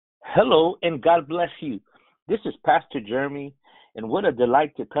Hello and God bless you. This is Pastor Jeremy, and what a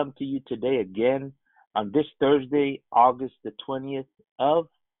delight to come to you today again on this Thursday, August the 20th of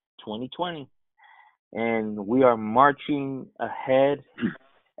 2020. And we are marching ahead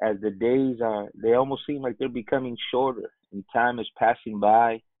as the days they almost seem like they're becoming shorter and time is passing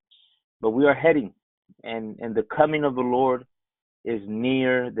by, but we are heading, and the coming of the Lord is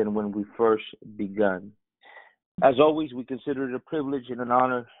nearer than when we first begun. As always, we consider it a privilege and an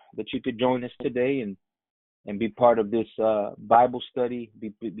honor that you could join us today and be part of this Bible study,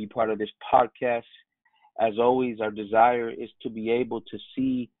 be part of this podcast. As always, our desire is to be able to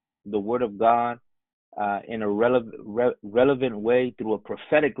see the Word of God in a relevant way through a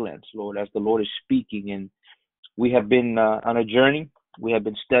prophetic lens, Lord, as the Lord is speaking. And we have been on a journey. We have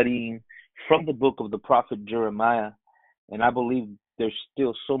been studying from the book of the prophet Jeremiah, and I believe there's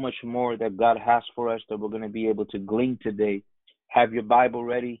still so much more that God has for us that we're going to be able to glean today. Have your Bible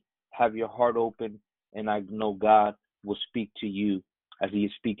ready, have your heart open, and I know God will speak to you as He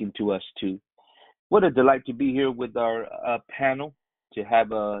is speaking to us too. What a delight to be here with our panel. To have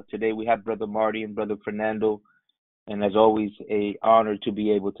today we have Brother Marty and Brother Fernando, and as always, a honor to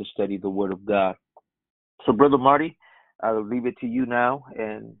be able to study the Word of God. So, Brother Marty, I'll leave it to you now,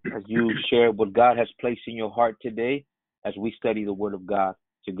 and as you share what God has placed in your heart today, as we study the Word of God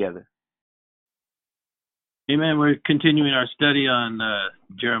together. Amen. We're continuing our study on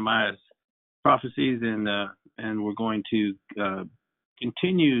Jeremiah's prophecies, and we're going to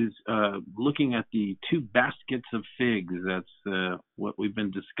continue looking at the two baskets of figs. That's what we've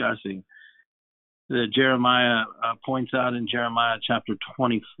been discussing. That Jeremiah points out in Jeremiah chapter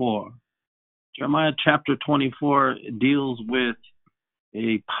 24. Jeremiah chapter 24 deals with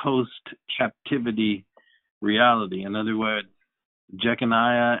a post-captivity reality. In other words,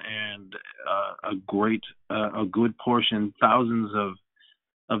 Jeconiah and a good portion, thousands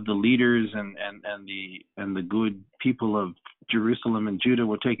of the leaders and the good people of Jerusalem and Judah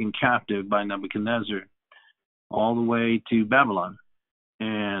were taken captive by Nebuchadnezzar all the way to Babylon.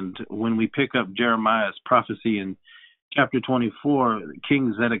 And when we pick up Jeremiah's prophecy in chapter 24,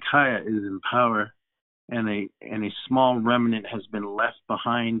 King Zedekiah is in power, and a small remnant has been left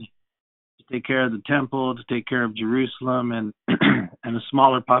behind to take care of the temple, to take care of Jerusalem, and and a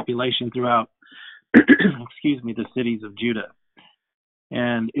smaller population throughout, the cities of Judah.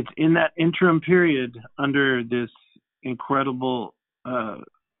 And it's in that interim period, under this incredible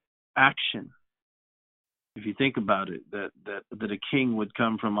action, if you think about it, that a king would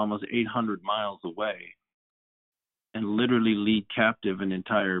come from almost 800 miles away and literally lead captive an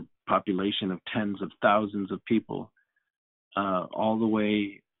entire population of tens of thousands of people, all the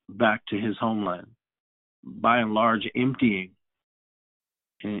way back to his homeland, by and large emptying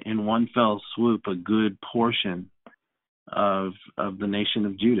in one fell swoop a good portion of the nation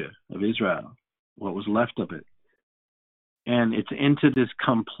of Judah, of Israel, what was left of it. And it's into this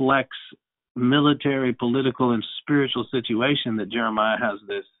complex military, political, and spiritual situation that Jeremiah has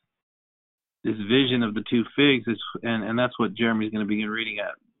this vision of the two figs, and that's what Jeremy's going to begin reading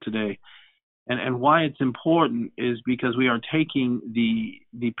at today. And why it's important is because we are taking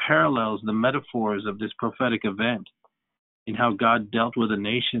the parallels, the metaphors of this prophetic event in how God dealt with a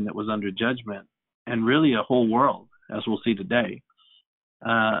nation that was under judgment, and really a whole world, as we'll see today,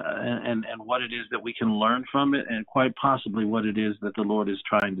 and what it is that we can learn from it, and quite possibly what it is that the Lord is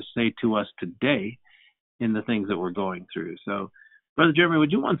trying to say to us today in the things that we're going through. So, Brother Jeremy,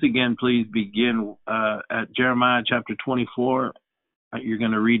 would you once again please begin at Jeremiah chapter 24? You're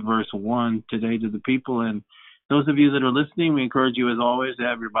going to read verse 1 today to the people. And those of you that are listening, we encourage you, as always, to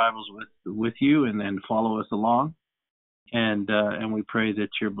have your Bibles with you and then follow us along. And we pray that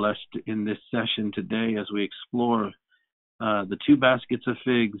you're blessed in this session today as we explore the two baskets of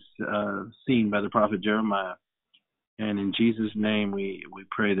figs seen by the prophet Jeremiah. And in Jesus' name, we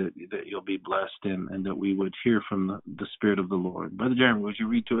pray that you'll be blessed and that we would hear from the Spirit of the Lord. Brother Jeremy, would you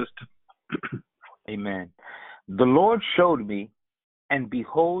read to us? Amen. The Lord showed me, and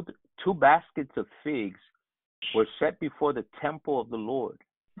behold, two baskets of figs were set before the temple of the Lord.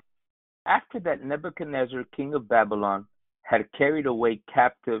 After that, Nebuchadnezzar, king of Babylon, had carried away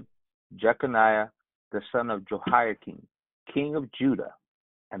captive Jeconiah, the son of Jehoiakim, king of Judah,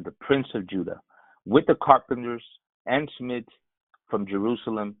 and the prince of Judah, with the carpenters and smiths from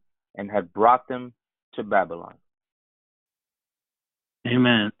Jerusalem, and had brought them to Babylon.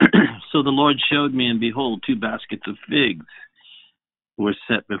 Amen. So the Lord showed me, and behold, two baskets of figs were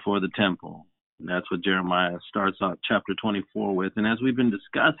set before the temple. And that's what Jeremiah starts off chapter 24 with. And as we've been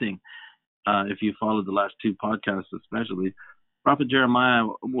discussing, if you followed the last two podcasts especially, Prophet Jeremiah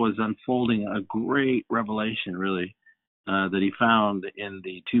was unfolding a great revelation, really, that he found in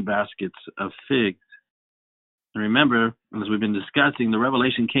the two baskets of figs. And remember, as we've been discussing, the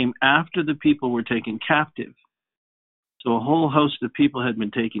revelation came after the people were taken captive. So a whole host of people had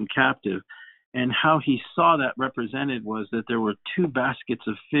been taken captive. And how he saw that represented was that there were two baskets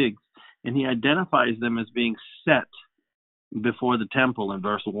of figs, and he identifies them as being set before the temple in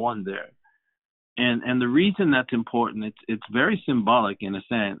verse 1 there. And the reason that's important, it's very symbolic in a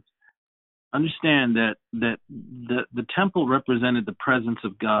sense. Understand that the temple represented the presence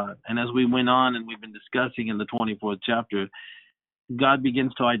of God. And as we went on and we've been discussing in the 24th chapter, God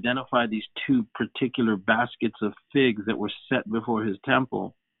begins to identify these two particular baskets of figs that were set before his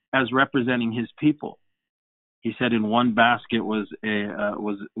temple as representing his people. He said in one basket was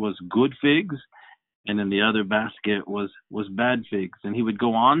good figs, and in the other basket was bad figs. And he would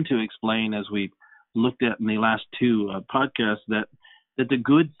go on to explain, as we looked at in the last two podcasts, that the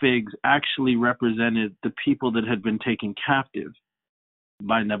good figs actually represented the people that had been taken captive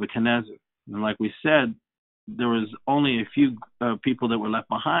by Nebuchadnezzar. And like we said, there was only a few people that were left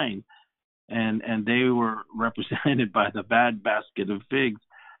behind, and they were represented by the bad basket of figs.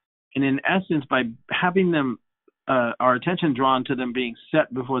 And in essence, by having them, our attention drawn to them being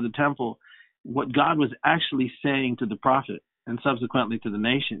set before the temple, what God was actually saying to the prophet and subsequently to the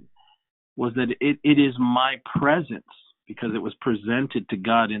nation was that it is my presence, because it was presented to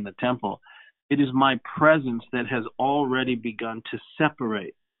God in the temple. It is my presence that has already begun to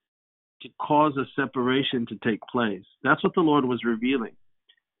separate, to cause a separation to take place. That's what the Lord was revealing,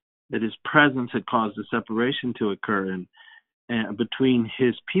 that his presence had caused a separation to occur and between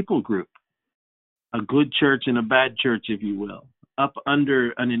his people group, a good church and a bad church, if you will, up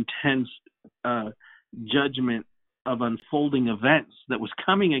under an intense judgment of unfolding events that was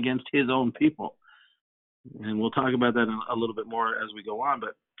coming against his own people. And we'll talk about that a little bit more as we go on.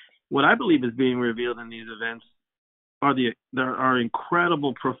 But what I believe is being revealed in these events there are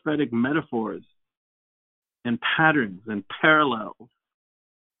incredible prophetic metaphors and patterns and parallels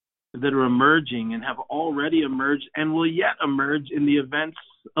that are emerging and have already emerged and will yet emerge in the events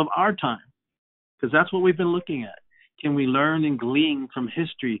of our time, because that's what we've been looking at. Can we learn and glean from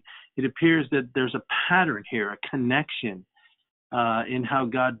history? It appears that there's a pattern here, a connection in how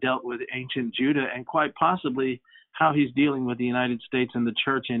God dealt with ancient Judah, and quite possibly how he's dealing with the United States and the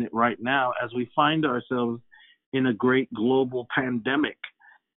church in it right now, as we find ourselves in a great global pandemic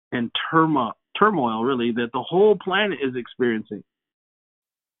and turmoil, really, that the whole planet is experiencing.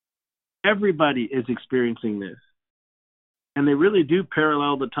 Everybody is experiencing this. And they really do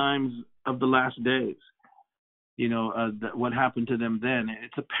parallel the times of the last days. You know, what happened to them then.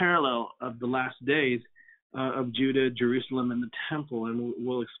 It's a parallel of the last days of Judah, Jerusalem, and the temple, and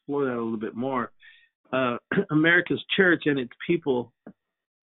we'll explore that a little bit more. America's church and its people,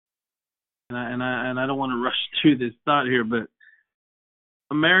 and I don't want to rush through this thought here, but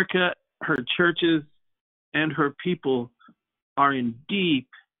America, her churches, and her people are in deep,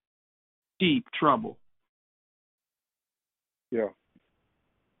 deep trouble. Yeah.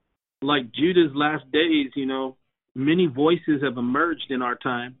 Like Judah's last days, you know, many voices have emerged in our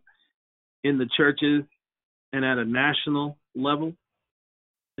time in the churches and at a national level.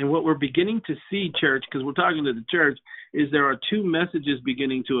 And what we're beginning to see, church, because we're talking to the church, is there are two messages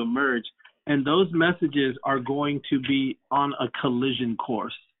beginning to emerge, and those messages are going to be on a collision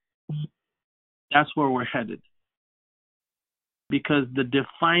course. That's where we're headed. Because the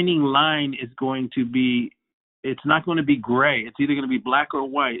defining line is going to be, it's not going to be gray. It's either going to be black or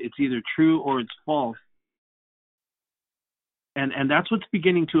white. It's either true or it's false. And that's what's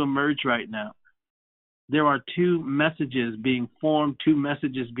beginning to emerge right now. There are two messages being formed, two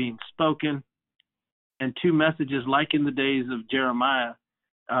messages being spoken, and two messages like in the days of Jeremiah,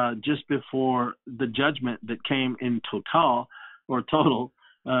 just before the judgment that came in total,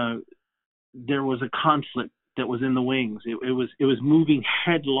 there was a conflict that was in the wings. It was moving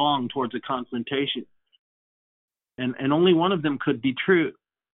headlong towards a confrontation. And only one of them could be true.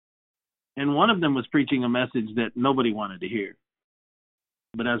 And one of them was preaching a message that nobody wanted to hear.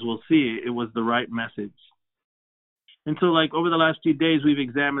 But as we'll see, it was the right message. And so, like, over the last few days, we've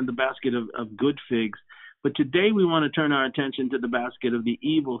examined the basket of good figs. But today we want to turn our attention to the basket of the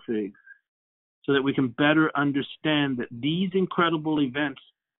evil figs, so that we can better understand that these incredible events,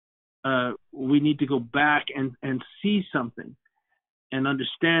 we need to go back and see something and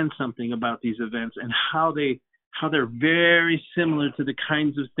understand something about these events and how they're very similar to the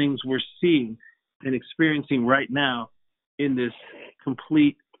kinds of things we're seeing and experiencing right now in this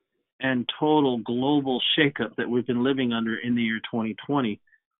complete and total global shakeup that we've been living under in the year 2020.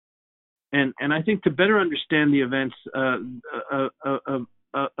 And I think to better understand the events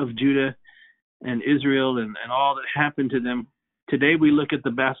of Judah and Israel and all that happened to them. Today we look at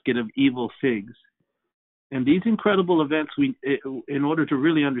the basket of evil figs. And these incredible events, in order to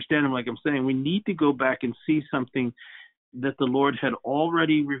really understand them, like I'm saying, we need to go back and see something that the Lord had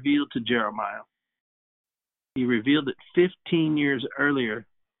already revealed to Jeremiah. He revealed it 15 years earlier.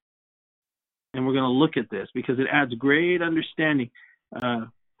 And we're going to look at this because it adds great understanding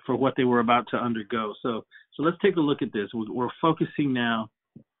for what they were about to undergo. So let's take a look at this. We're focusing now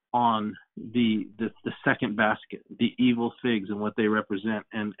on the second basket, the evil figs and what they represent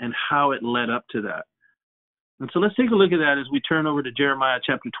and how it led up to that. And so let's take a look at that as we turn over to Jeremiah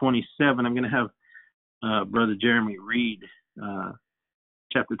chapter 27. I'm going to have Brother Jeremy read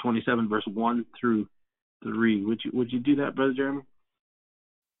chapter 27, verse 1 through 3. Would you do that, Brother Jeremy?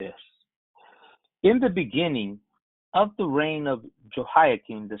 Yes. In the beginning of the reign of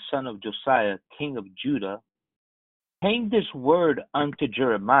Jehoiakim, the son of Josiah, king of Judah, came this word unto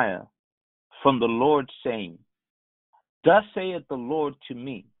Jeremiah from the Lord, saying, Thus saith the Lord to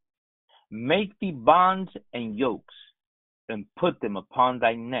me, Make thee bonds and yokes, and put them upon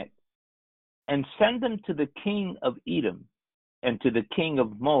thy neck, and send them to the king of Edom, and to the king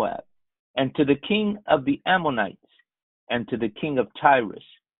of Moab, and to the king of the Ammonites, and to the king of Tyrus,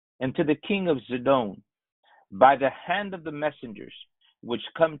 and to the king of Zidon, by the hand of the messengers which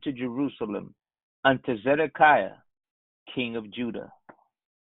come to Jerusalem, unto Zedekiah, king of Judah.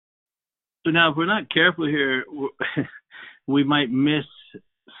 So now, if we're not careful here, we might miss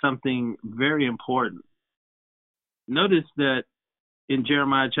something very important. Notice that in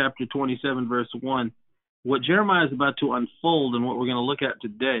Jeremiah chapter 27, verse 1, what Jeremiah is about to unfold and what we're going to look at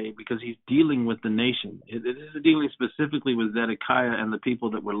today, because he's dealing with the nation. It is dealing specifically with Zedekiah and the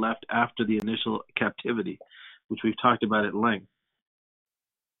people that were left after the initial captivity, which we've talked about at length.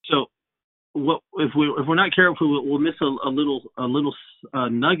 So, if we're not careful, we'll miss a little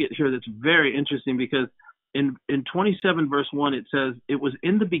nugget here that's very interesting, because in 27 verse 1 it says, it was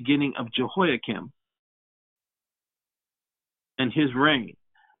in the beginning of Jehoiakim and his reign,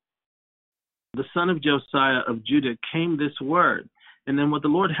 the son of Josiah of Judah, came this word. And then what the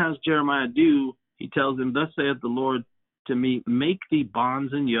Lord has Jeremiah do, he tells him, Thus saith the Lord to me, Make thee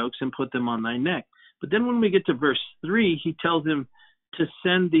bonds and yokes and put them on thy neck. But then when we get to verse 3, he tells him to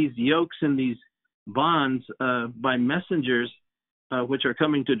send these yokes and these bonds by messengers which are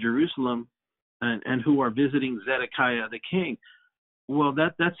coming to Jerusalem and who are visiting Zedekiah the king. Well,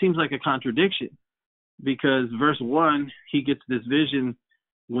 that seems like a contradiction, because verse 1, he gets this vision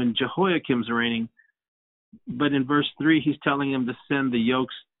when Jehoiakim's reigning, but in verse 3, he's telling him to send the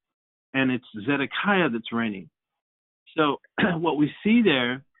yokes, and it's Zedekiah that's reigning. So what we see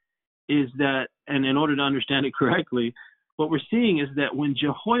there is that, and in order to understand it correctly, what we're seeing is that when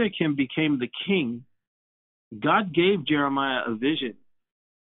Jehoiakim became the king, God gave Jeremiah a vision.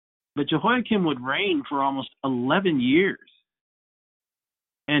 But Jehoiakim would reign for almost 11 years.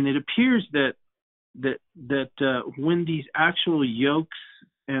 And it appears that when these actual yokes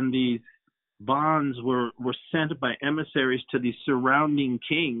and these bonds were sent by emissaries to the surrounding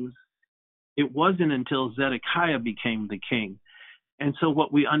kings, it wasn't until Zedekiah became the king. And so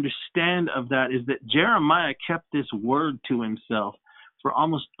what we understand of that is that Jeremiah kept this word to himself for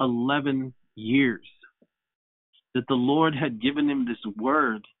almost 11 years. That the Lord had given him this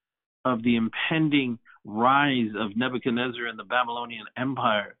word of the impending rise of Nebuchadnezzar and the Babylonian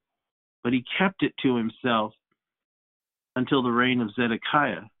Empire. But he kept it to himself until the reign of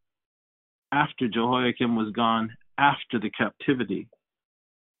Zedekiah, after Jehoiakim was gone, after the captivity.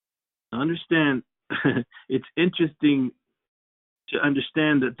 Now understand, it's interesting to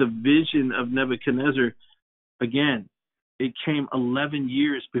understand that the vision of Nebuchadnezzar, again, it came 11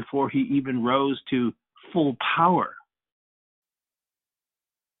 years before he even rose to full power.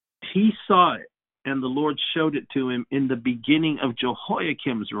 He saw it, and the Lord showed it to him in the beginning of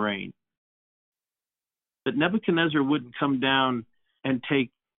Jehoiakim's reign. But Nebuchadnezzar wouldn't come down and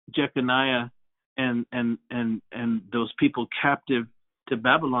take Jeconiah and those people captive to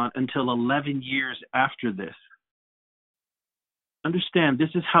Babylon until 11 years after this. Understand,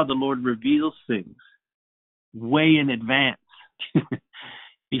 this is how the Lord reveals things, way in advance.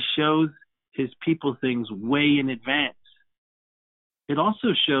 He shows his people things way in advance. It also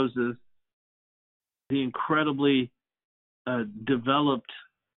shows us the incredibly developed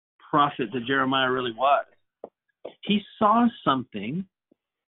prophet that Jeremiah really was. He saw something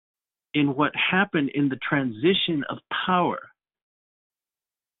in what happened in the transition of power.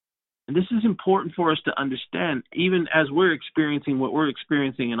 And this is important for us to understand, even as we're experiencing what we're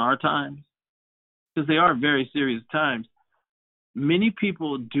experiencing in our times, because they are very serious times. Many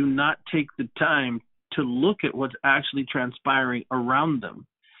people do not take the time to look at what's actually transpiring around them.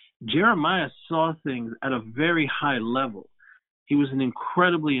 Jeremiah saw things at a very high level. He was an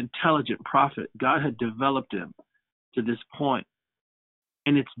incredibly intelligent prophet. God had developed him to this point.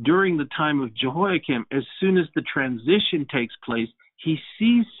 And it's during the time of Jehoiakim, as soon as the transition takes place, he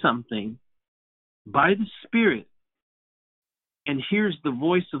sees something by the Spirit and hears the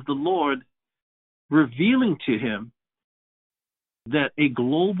voice of the Lord revealing to him that a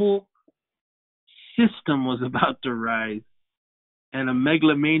global system was about to rise and a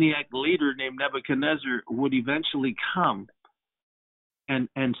megalomaniac leader named Nebuchadnezzar would eventually come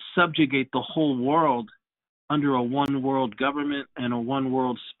and subjugate the whole world under a one world government and a one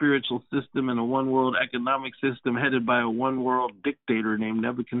world spiritual system and a one world economic system headed by a one world dictator named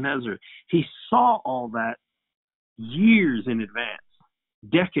Nebuchadnezzar. He saw all that years in advance,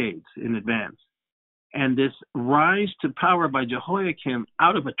 decades in advance. And this rise to power by Jehoiakim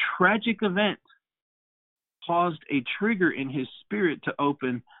out of a tragic event caused a trigger in his spirit to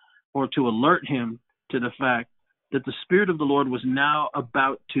open or to alert him to the fact that the Spirit of the Lord was now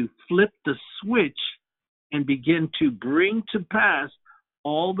about to flip the switch and begin to bring to pass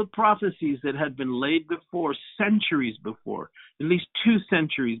all the prophecies that had been laid before centuries before, at least 2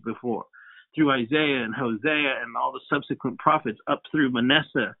 centuries before, through Isaiah and Hosea and all the subsequent prophets up through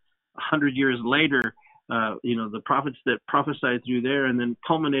Manasseh, 100 years later, the prophets that prophesied through there, and then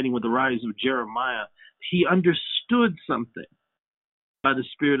culminating with the rise of Jeremiah. He understood something by the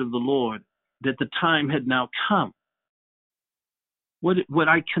Spirit of the Lord, that the time had now come. What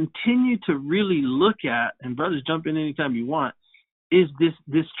I continue to really look at, and brothers, jump in anytime you want, is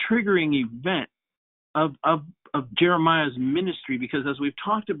this triggering event of Jeremiah's ministry, because as we've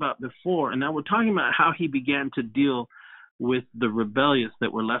talked about before, and now we're talking about how he began to deal with the rebellious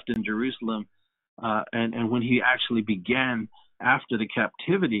that were left in Jerusalem, and when he actually began after the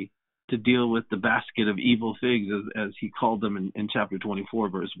captivity to deal with the basket of evil figs, as he called them in chapter 24,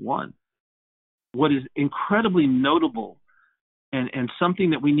 verse 1. What is incredibly notable and something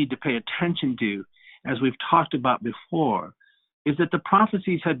that we need to pay attention to, as we've talked about before, is that the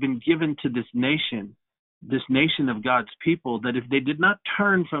prophecies had been given to this nation of God's people, that if they did not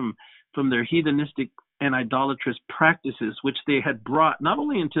turn from their heathenistic and idolatrous practices, which they had brought not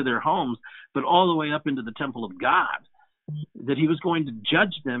only into their homes, but all the way up into the temple of God, that he was going to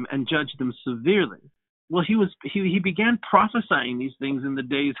judge them and judge them severely. Well, he began prophesying these things in the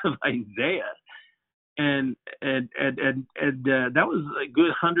days of Isaiah. And that was a good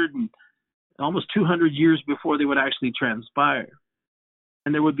 100 and almost 200 years before they would actually transpire.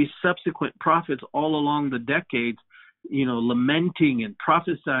 And there would be subsequent prophets all along the decades, lamenting and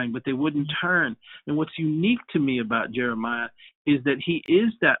prophesying, but they wouldn't turn. And what's unique to me about Jeremiah is that he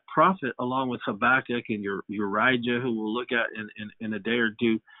is that prophet, along with Habakkuk and Uriah, who we'll look at in a day or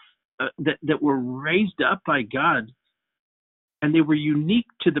two, that were raised up by God. And they were unique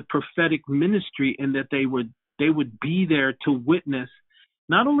to the prophetic ministry in that they would be there to witness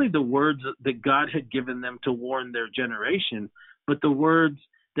not only the words that God had given them to warn their generation, but the words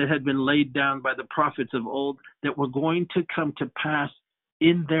that had been laid down by the prophets of old that were going to come to pass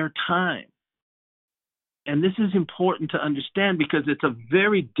in their time. And this is important to understand, because it's a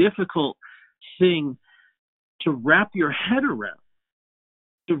very difficult thing to wrap your head around,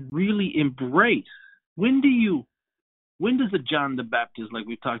 to really embrace. When does a John the Baptist, like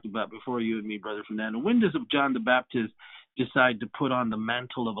we've talked about before, you and me, Brother Fernando, when does a John the Baptist decide to put on the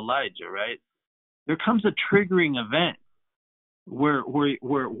mantle of Elijah, right? There comes a triggering event where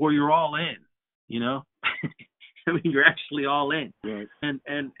you're all in, I mean, you're actually all in. Right.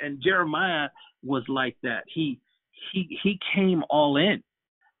 And Jeremiah was like that. He came all in.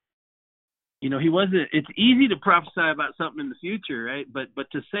 He wasn't. It's easy to prophesy about something in the future, right? But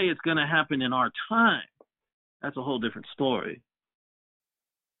to say it's going to happen in our time, that's a whole different story.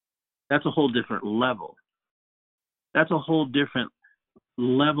 That's a whole different level. That's a whole different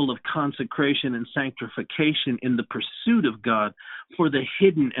level of consecration and sanctification in the pursuit of God for the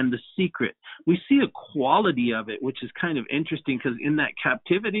hidden and the secret. We see a quality of it, which is kind of interesting, because in that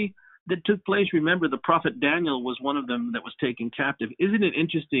captivity that took place, remember, the prophet Daniel was one of them that was taken captive. Isn't it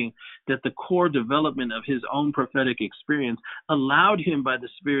interesting that the core development of his own prophetic experience allowed him by the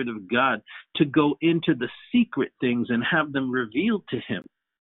Spirit of God to go into the secret things and have them revealed to him?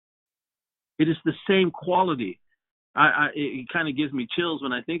 It is the same quality. It kind of gives me chills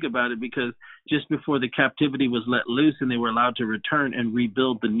when I think about it, because just before the captivity was let loose and they were allowed to return and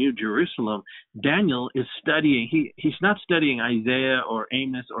rebuild the New Jerusalem, Daniel is studying. He's not studying Isaiah or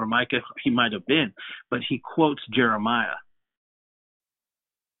Amos or Micah. He might have been, but he quotes Jeremiah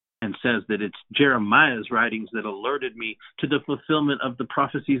and says that it's Jeremiah's writings that alerted me to the fulfillment of the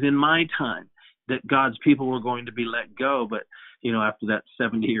prophecies in my time, that God's people were going to be let go. But after that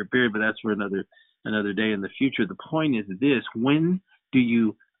 70-year period, but that's for another day in the future. The point is this: when do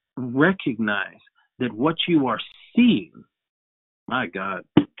you recognize that what you are seeing, my God,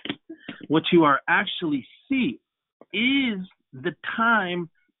 what you are actually seeing is the time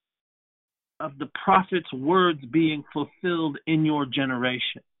of the prophet's words being fulfilled in your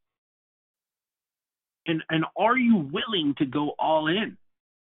generation? And are you willing to go all in?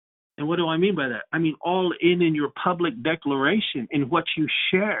 And what do I mean by that? I mean all in your public declaration, in what you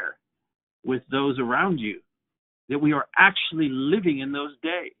share with those around you, that we are actually living in those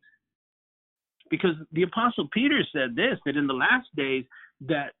days. Because the Apostle Peter said this, that in the last days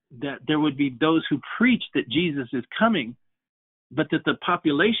that there would be those who preach that Jesus is coming, but that the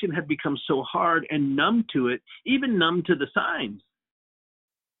population had become so hard and numb to it, even numb to the signs,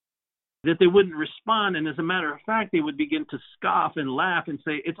 that they wouldn't respond. And as a matter of fact, they would begin to scoff and laugh and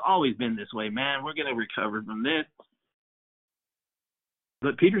say, it's always been this way, man. We're going to recover from this.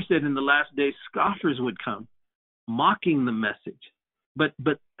 But Peter said in the last days, scoffers would come, mocking the message. But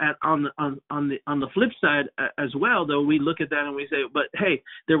on the flip side as well, though, we look at that and we say, but hey,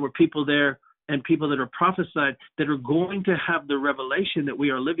 there were people there and people that are prophesied that are going to have the revelation that we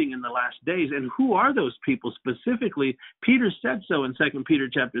are living in the last days. And who are those people specifically? Peter said so in 2 Peter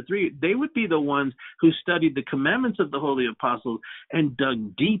chapter 3. They would be the ones who studied the commandments of the holy apostles and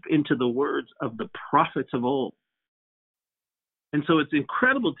dug deep into the words of the prophets of old. And so it's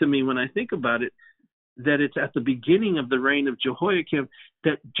incredible to me when I think about it, that it's at the beginning of the reign of Jehoiakim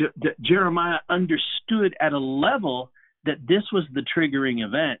that Jeremiah understood at a level that this was the triggering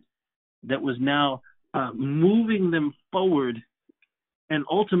event that was now moving them forward and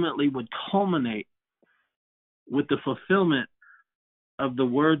ultimately would culminate with the fulfillment of the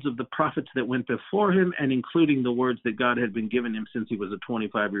words of the prophets that went before him, and including the words that God had been giving him since he was a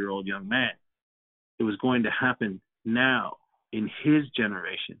 25-year-old young man. It was going to happen now in his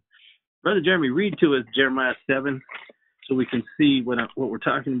generation. Brother Jeremy, read to us Jeremiah 7 so we can see what we're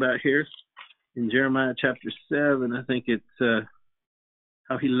talking about here. In Jeremiah chapter 7, I think it's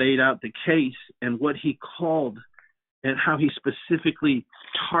how he laid out the case and what he called and how he specifically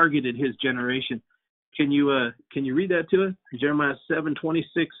targeted his generation. Can you read that to us? Jeremiah 7:26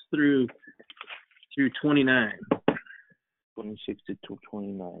 through 29. 26 to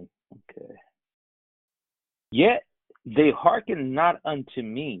 29. Okay. Yet they hearkened not unto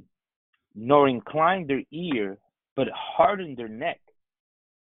me, nor inclined their ear, but hardened their neck.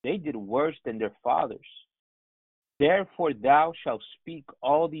 They did worse than their fathers. Therefore thou shalt speak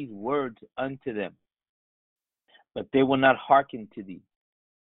all these words unto them, but they will not hearken to thee.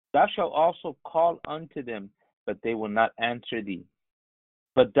 Thou shalt also call unto them, but they will not answer thee.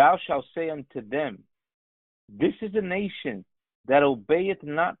 But thou shalt say unto them, This is a nation that obeyeth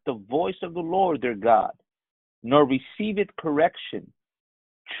not the voice of the Lord their God, nor receiveth correction.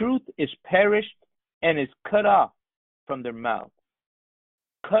 Truth is perished and is cut off from their mouth.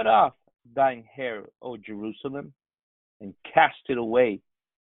 Cut off thine hair, O Jerusalem, and cast it away,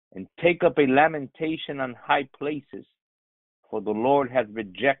 and take up a lamentation on high places, for the Lord hath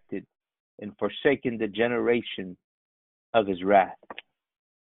rejected and forsaken the generation of his wrath.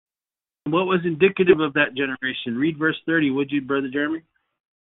 What was indicative of that generation? Read verse 30, would you, Brother Jeremy?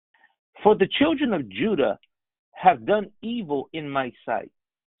 For the children of Judah have done evil in my sight,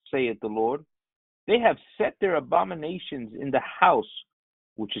 saith the Lord. They have set their abominations in the house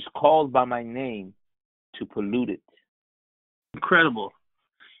which is called by my name, to pollute it. Incredible.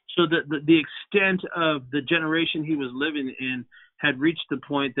 So the extent of the generation he was living in had reached the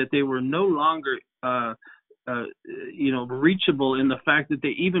point that they were no longer reachable in the fact that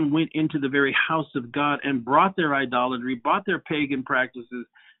they even went into the very house of God and brought their idolatry, brought their pagan practices,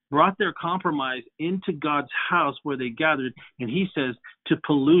 brought their compromise into God's house where they gathered, and he says to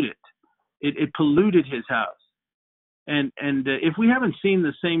pollute it. It polluted his house. And if we haven't seen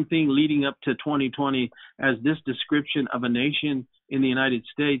the same thing leading up to 2020 as this description of a nation in the United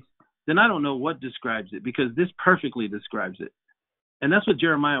States, then I don't know what describes it, because this perfectly describes it. And that's what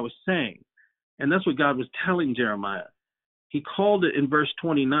Jeremiah was saying. And that's what God was telling Jeremiah. He called it in verse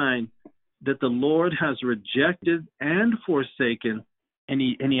 29 that the Lord has rejected and forsaken, and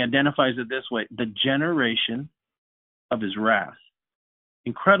he identifies it this way, the generation of his wrath.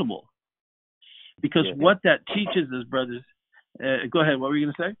 Incredible. Because what that teaches us, brothers, go ahead, what were you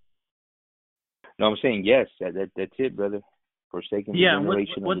going to say? No, I'm saying yes, that's it, brother. Forsaking the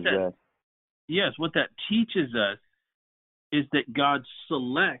generation of his wrath. Yes, what that teaches us is that God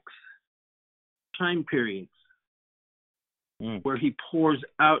selects time periods where he pours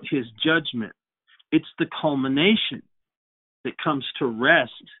out his judgment. It's the culmination that comes to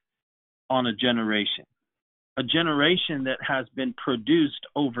rest on a generation a generation that has been produced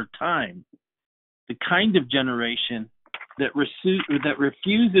over time, the kind of generation that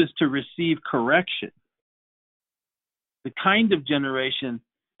refuses to receive correction, the kind of generation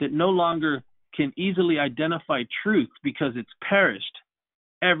that no longer can easily identify truth because it's perished.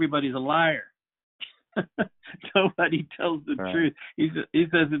 Everybody's a liar. Nobody tells the truth. He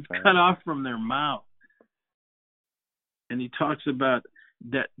says it's cut off from their mouth. And he talks about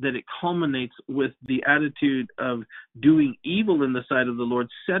that it culminates with the attitude of doing evil in the sight of the Lord,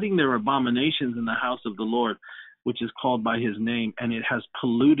 setting their abominations in the house of the Lord, which is called by his name, and it has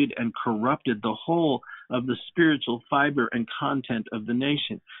polluted and corrupted the whole of the spiritual fiber and content of the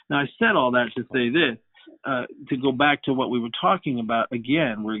nation. Now, I said all that to say this, to go back to what we were talking about.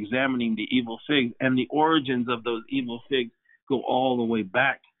 Again, we're examining the evil figs, and the origins of those evil figs go all the way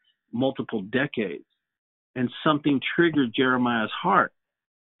back multiple decades. And something triggered Jeremiah's heart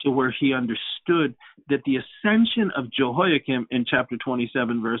to where he understood that the ascension of Jehoiakim in chapter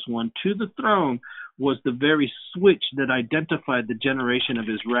 27, verse 1, to the throne was the very switch that identified the generation of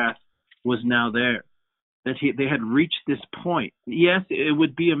his wrath was now there. That they had reached this point. Yes, it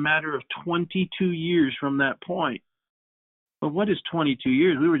would be a matter of 22 years from that point. But what is 22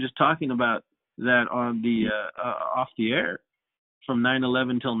 years? We were just talking about that on the off the air. From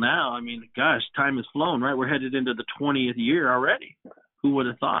 9/11 till now, I mean, gosh, time has flown, right? We're headed into the 20th year already. Who would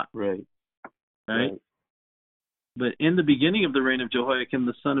have thought? Right. But in the beginning of the reign of Jehoiakim,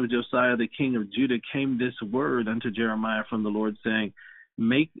 the son of Josiah, the king of Judah, came this word unto Jeremiah from the Lord, saying,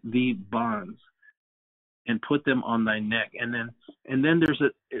 make thee bonds and put them on thy neck. And then there's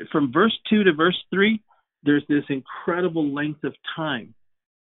from verse 2 to verse 3, there's this incredible length of time.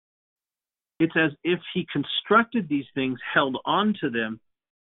 It's as if he constructed these things, held on to them,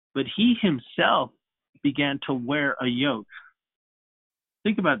 but he himself began to wear a yoke.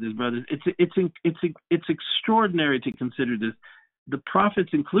 Think about this, brothers. It's extraordinary to consider this. The prophets,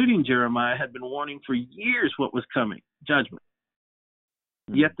 including Jeremiah, had been warning for years what was coming, judgment.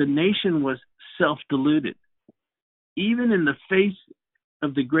 Yet the nation was self-deluded. Even in the face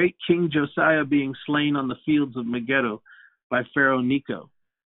of the great King Josiah being slain on the fields of Megiddo by Pharaoh Necho,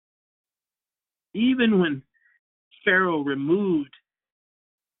 even when Pharaoh removed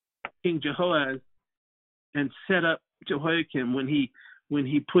King Jehoaz and set up Jehoiakim, when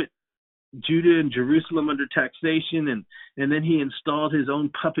he put Judah and Jerusalem under taxation, and then he installed his own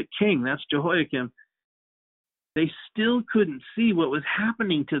puppet king, that's Jehoiakim, they still couldn't see what was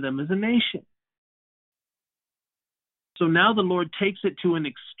happening to them as a nation. So now the Lord takes it to an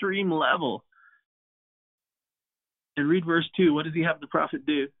extreme level. And read verse 2. What does he have the prophet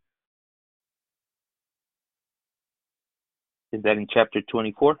do? Is that in chapter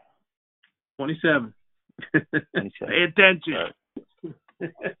 24? 27. 27. Pay attention.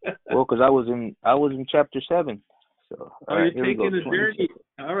 Well, because I was in chapter 7. So you're taking a journey.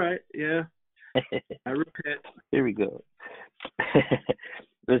 All right, yeah. I repent. Here we go.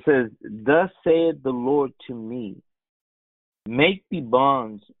 It says, thus saith the Lord to me, make thee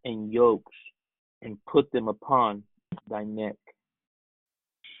bonds and yokes, and put them upon thy neck.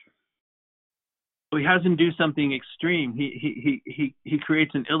 Well, he has him do something extreme. He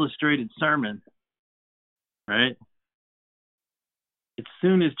creates an illustrated sermon, right? As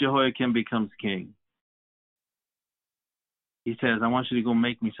soon as Jehoiakim becomes king, he says, I want you to go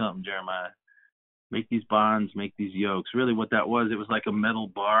make me something, Jeremiah. Make these bonds, make these yokes. Really what that was, it was like a metal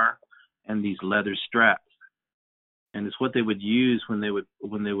bar and these leather straps. And it's what they would use when they would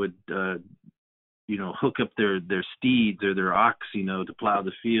hook up their steeds or their ox, to plow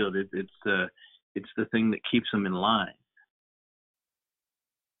the field. It's the thing that keeps them in line.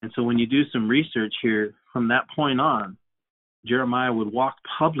 And so when you do some research here, from that point on, Jeremiah would walk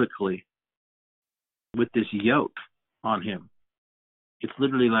publicly with this yoke on him. It's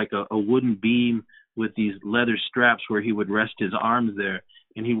literally like a wooden beam with these leather straps where he would rest his arms there,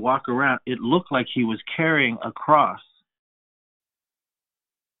 and he'd walk around. It looked like he was carrying a cross.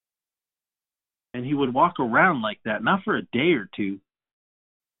 And he would walk around like that, not for a day or two,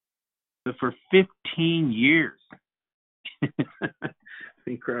 but for 15 years.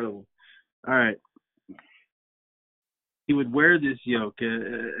 Incredible. All right. He would wear this yoke,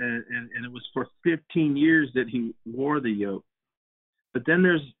 and it was for 15 years that he wore the yoke. But then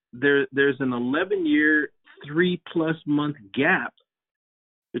there's an 11-year, 3+ month gap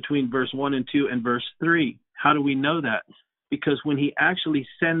between verse 1 and 2 and verse 3. How do we know that? Because when he actually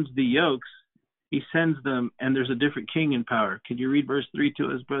sends the yokes, he sends them, and there's a different king in power. Can you read verse 3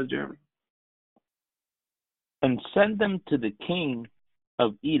 to us, Brother Jeremy? And send them to the king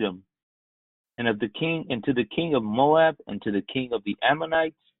of Edom, and to the king of Moab, and to the king of the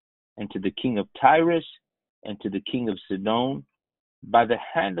Ammonites, and to the king of Tyrus, and to the king of Sidon, by the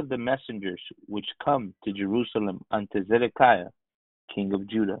hand of the messengers which come to Jerusalem unto Zedekiah, king of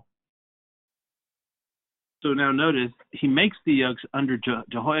Judah. So now notice, he makes the yokes under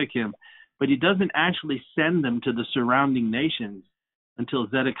Jehoiakim, but he doesn't actually send them to the surrounding nations until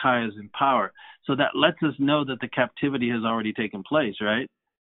Zedekiah is in power. So that lets us know that the captivity has already taken place, right?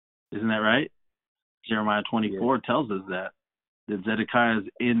 Isn't that right? Jeremiah 24 tells us that Zedekiah is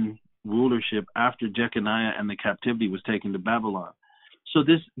in rulership after Jeconiah and the captivity was taken to Babylon. So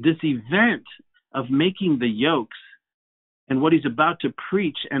this event of making the yokes and what he's about to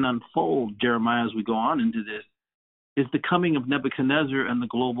preach and unfold, Jeremiah, as we go on into this, is the coming of Nebuchadnezzar and the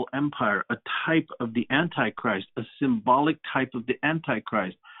global empire, a type of the Antichrist, a symbolic type of the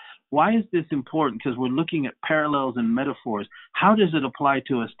Antichrist. Why is this important? Because we're looking at parallels and metaphors. How does it apply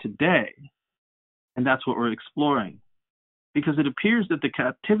to us today? And that's what we're exploring. Because it appears that the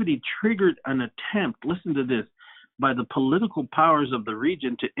captivity triggered an attempt, listen to this, by the political powers of the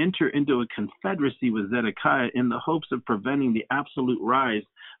region to enter into a confederacy with Zedekiah in the hopes of preventing the absolute rise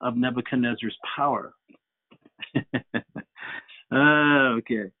of Nebuchadnezzar's power.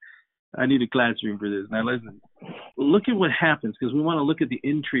 Okay. I need a classroom for this. Now listen, look at what happens, because we want to look at the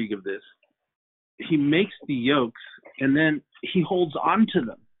intrigue of this. He makes the yokes, and then he holds on to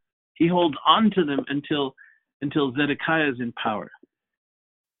them. He holds on to them until Zedekiah is in power.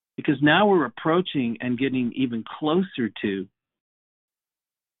 Because now we're approaching and getting even closer to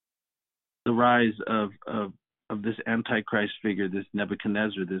the rise of this Antichrist figure, this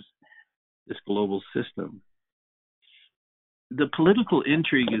Nebuchadnezzar, this global system. The political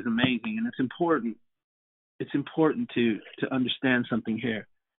intrigue is amazing, and it's important. It's important to understand something here.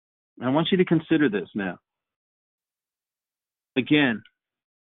 I want you to consider this now. Again,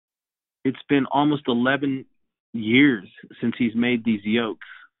 it's been almost 11 years since he's made these yokes.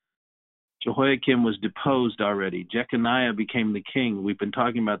 Jehoiakim was deposed already. Jeconiah became the king. We've been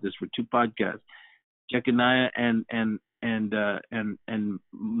talking about this for 2 podcasts. Jeconiah and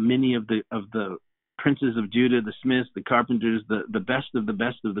many of the princes of Judah, the smiths, the carpenters, the best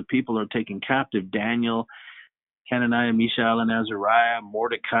of the people are taken captive. Daniel, Hananiah, Mishael, and Azariah,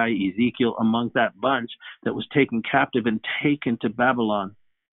 Mordecai, Ezekiel, among that bunch that was taken captive and taken to Babylon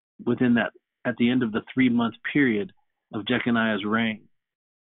within that, at the end of the 3-month period of Jeconiah's reign.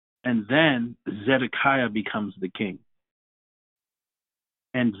 And then Zedekiah becomes the king.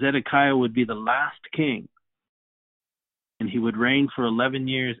 And Zedekiah would be the last king. And he would reign for 11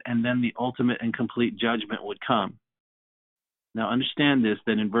 years, and then the ultimate and complete judgment would come. Now understand this,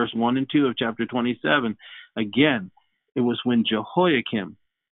 that in verse 1 and 2 of chapter 27, again, it was when Jehoiakim,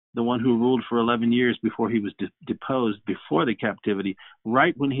 the one who ruled for 11 years before he was deposed before the captivity,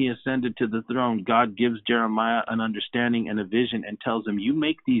 right when he ascended to the throne, God gives Jeremiah an understanding and a vision and tells him, you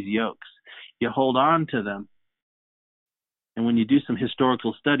make these yokes, you hold on to them. And when you do some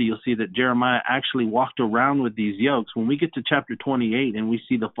historical study, you'll see that Jeremiah actually walked around with these yokes. When we get to chapter 28 and we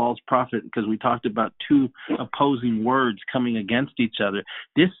see the false prophet, because we talked about 2 opposing words coming against each other,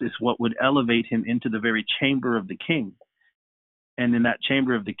 this is what would elevate him into the very chamber of the king. And in that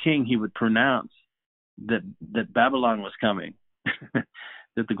chamber of the king, he would pronounce that Babylon was coming,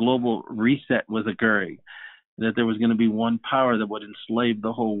 that the global reset was occurring, that there was going to be one power that would enslave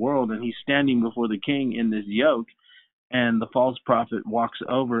the whole world. And he's standing before the king in this yoke, and the false prophet walks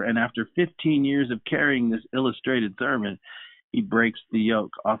over, and after 15 years of carrying this illustrated sermon, he breaks the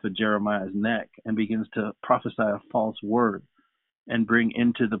yoke off of Jeremiah's neck and begins to prophesy a false word and bring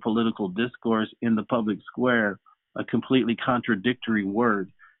into the political discourse in the public square a completely contradictory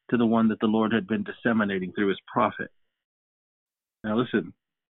word to the one that the Lord had been disseminating through his prophet. Now listen,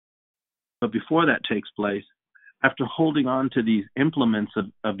 but before that takes place, after holding on to these implements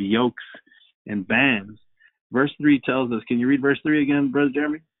of yokes and bands, verse 3 tells us, can you read verse 3 again, Brother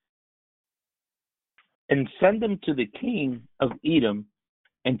Jeremy? And send them to the king of Edom,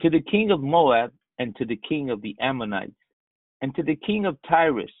 and to the king of Moab, and to the king of the Ammonites, and to the king of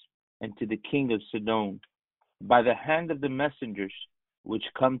Tyrus, and to the king of Sidon, by the hand of the messengers which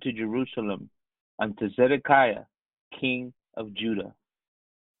come to Jerusalem, unto Zedekiah, king of Judah.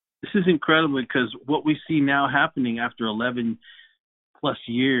 This is incredible, because what we see now happening after 11 plus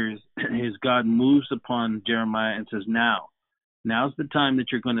years is God moves upon Jeremiah and says, now's the time that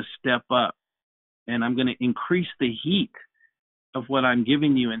you're going to step up, and I'm going to increase the heat of what I'm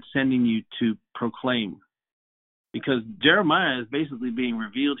giving you and sending you to proclaim. Because Jeremiah is basically being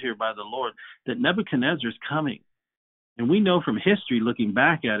revealed here by the Lord that Nebuchadnezzar is coming. And we know from history, looking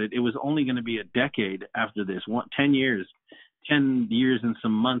back at it, it was only going to be a decade after this, 10 years and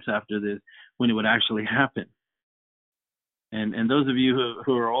some months after this, when it would actually happen. And those of you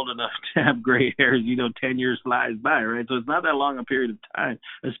who are old enough to have gray hairs, 10 years flies by, right? So it's not that long a period of time,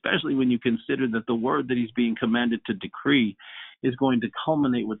 especially when you consider that the word that he's being commanded to decree is going to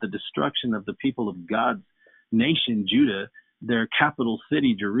culminate with the destruction of the people of God's nation, Judah, their capital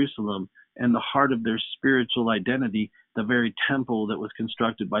city, Jerusalem, and the heart of their spiritual identity, the very temple that was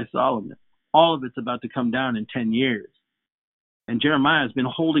constructed by Solomon. All of it's about to come down in 10 years. And Jeremiah has been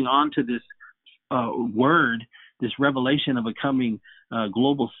holding on to this word, this revelation of a coming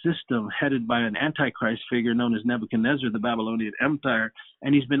global system headed by an antichrist figure known as Nebuchadnezzar, the Babylonian Empire.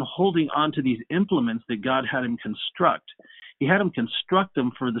 And he's been holding on to these implements that God had him construct. He had him construct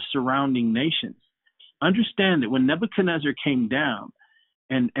them for the surrounding nations. Understand that when Nebuchadnezzar came down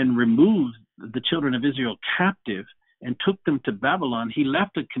and removed the children of Israel captive and took them to Babylon, he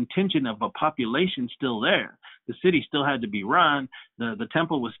left a contingent of a population still there. The city still had to be run. The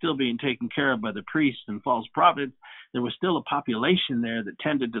temple was still being taken care of by the priests and false prophets. There was still a population there that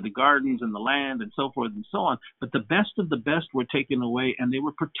tended to the gardens and the land and so forth and so on. But the best of the best were taken away and they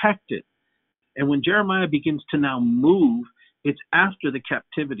were protected. And when Jeremiah begins to now move, it's after the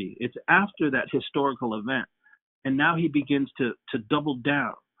captivity. It's after that historical event. And now he begins to double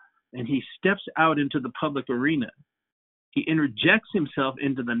down. And he steps out into the public arena. He interjects himself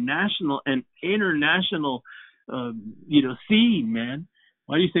into the national and international scene, man.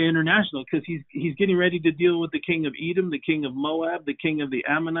 Why do you say international? Because he's getting ready to deal with the king of Edom, the king of Moab, the king of the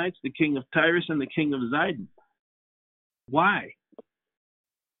Ammonites, the king of Tyrus, and the king of Zidon. Why?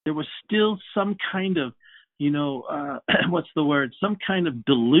 There was still some kind of, some kind of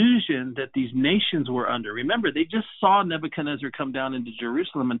delusion that these nations were under. Remember, they just saw Nebuchadnezzar come down into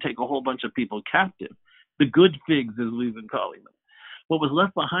Jerusalem and take a whole bunch of people captive. The good figs, as we've been calling them. What was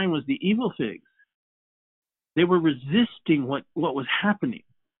left behind was the evil figs. They were resisting what was happening.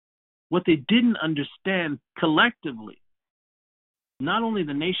 What they didn't understand collectively, not only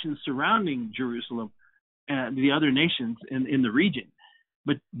the nations surrounding Jerusalem and the other nations in the region,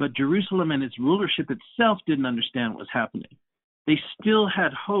 but Jerusalem and its rulership itself didn't understand what was happening. They still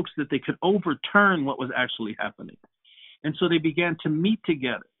had hopes that they could overturn what was actually happening. And so they began to meet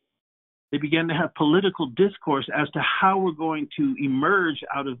together. They began to have political discourse as to how we're going to emerge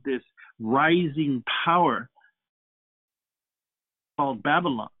out of this rising power called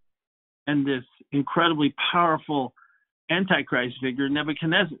Babylon and this incredibly powerful antichrist figure,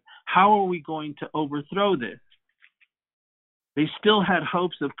 Nebuchadnezzar. How are we going to overthrow this? They still had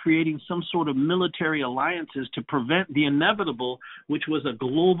hopes of creating some sort of military alliances to prevent the inevitable, which was a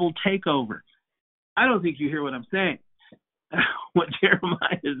global takeover. I don't think you hear what I'm saying. What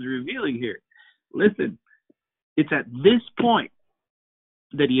Jeremiah is revealing here. Listen, it's at this point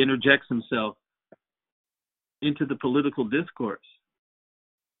that he interjects himself into the political discourse.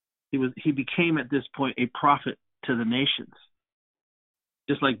 He became at this point a prophet to the nations,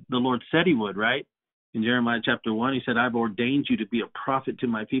 just like the Lord said he would, right? In Jeremiah chapter 1, he said, I've ordained you to be a prophet to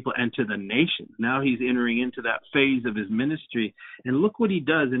my people and to the nations. Now he's entering into that phase of his ministry. And look what he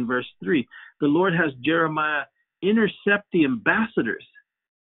does in verse 3. The Lord has Jeremiah intercept the ambassadors.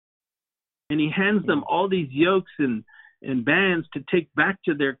 And he hands them all these yokes and bands to take back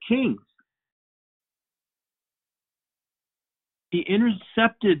to their kings. He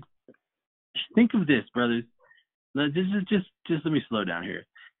intercepted. Think of this, brothers. This is just let me slow down here.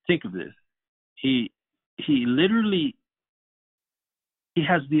 Think of this. He literally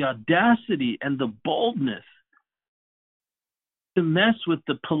has the audacity and the boldness to mess with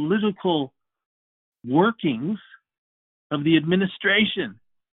the political workings of the administration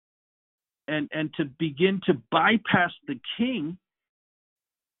and to begin to bypass the king.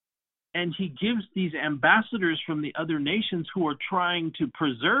 And he gives these ambassadors from the other nations who are trying to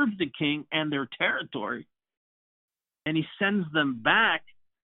preserve the king and their territory, and he sends them back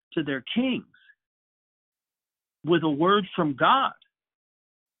to their kings with a word from God.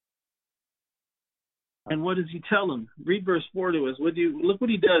 And what does he tell them? Read verse 4 to us. Look what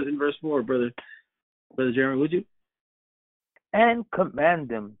he does in verse 4, brother Jeremy, would you? And command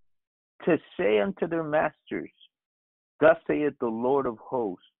them to say unto their masters, thus saith the Lord of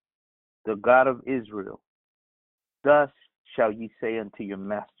hosts, the God of Israel, thus shall ye say unto your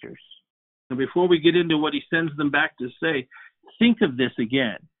masters. And before we get into what he sends them back to say, think of this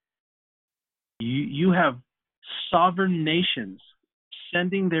again. You have sovereign nations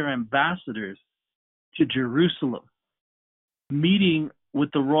sending their ambassadors to Jerusalem, meeting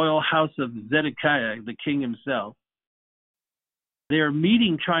with the royal house of Zedekiah, the king himself. They are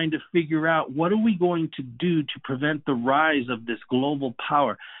meeting trying to figure out what are we going to do to prevent the rise of this global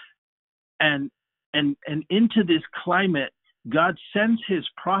power. And into this climate, God sends his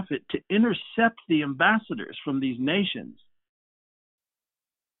prophet to intercept the ambassadors from these nations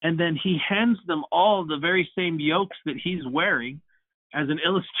And then he hands them all the very same yokes that he's wearing as an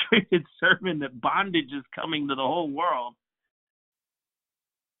illustrated sermon that bondage is coming to the whole world.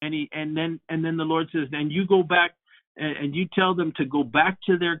 And then the Lord says, and you go back and you tell them to go back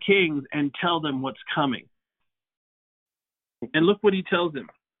to their kings and tell them what's coming. And look what he tells them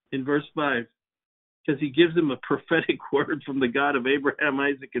in verse 5, because he gives them a prophetic word from the God of Abraham,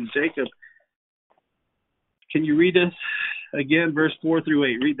 Isaac, and Jacob. Can you read us again, verse 4 through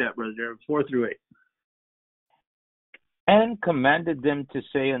 8? Read that, Brother Jared, 4 through 8. And commanded them to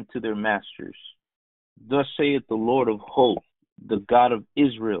say unto their masters, Thus saith the Lord of hosts, the God of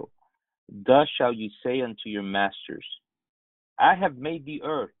Israel, Thus shall you say unto your masters, I have made the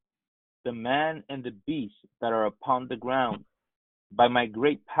earth, the man and the beast that are upon the ground, by my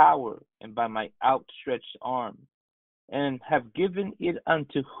great power and by my outstretched arm, and have given it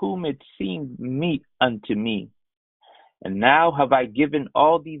unto whom it seemed meet unto me. And now have I given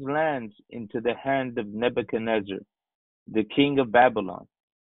all these lands into the hand of Nebuchadnezzar, the king of Babylon,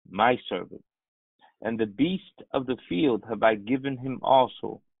 my servant. And the beast of the field have I given him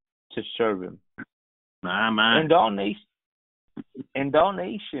also to serve him. And all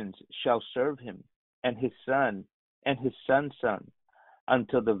nations shall serve him, and his son, and his son's son,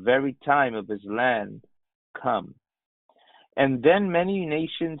 until the very time of his land come. And then many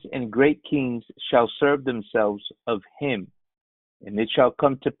nations and great kings shall serve themselves of him. And it shall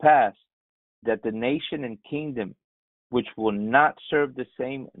come to pass that the nation and kingdom which will not serve the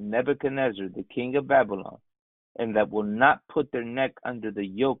same Nebuchadnezzar, the king of Babylon, and that will not put their neck under the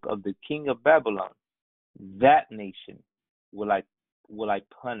yoke of the king of Babylon, that nation will I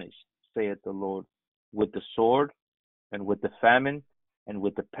punish, saith the Lord, with the sword, and with the famine, and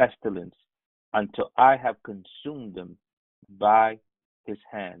with the pestilence, until I have consumed them by his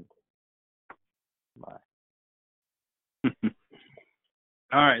hand. All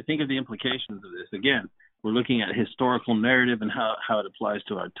right, think of the implications of this. Again, we're looking at historical narrative and how it applies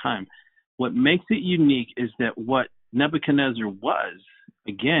to our time. What makes it unique is that what Nebuchadnezzar was,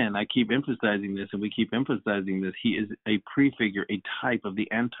 again, I keep emphasizing this, and we keep emphasizing this, he is a prefigure, a type of the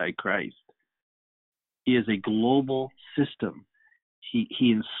Antichrist. He is a global system. He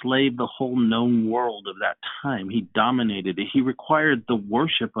enslaved the whole known world of that time. He dominated it. He required the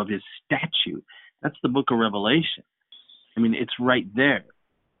worship of his statue. That's the book of Revelation. I mean, it's right there.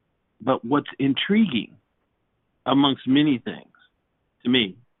 But what's intriguing, amongst many things, to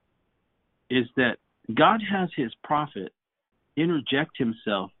me, is that God has his prophet interject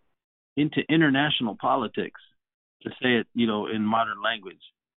himself into international politics, to say it, in modern language,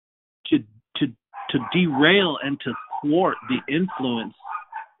 to derail and to thwart the influence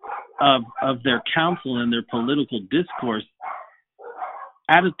of their counsel and their political discourse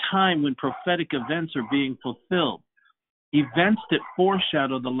at a time when prophetic events are being fulfilled. Events that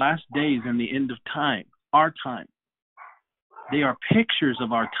foreshadow the last days and the end of time, our time. They are pictures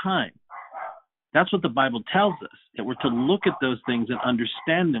of our time. That's what the Bible tells us, that we're to look at those things and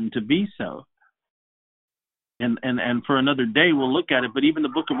understand them to be so. And for another day, we'll look at it, but even the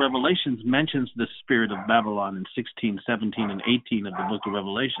book of Revelations mentions the spirit of Babylon in 16, 17, and 18 of the book of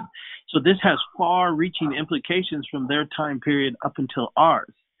Revelation. So this has far-reaching implications from their time period up until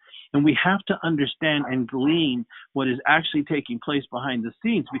ours. And we have to understand and glean what is actually taking place behind the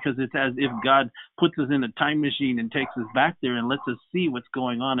scenes, because it's as if God puts us in a time machine and takes us back there and lets us see what's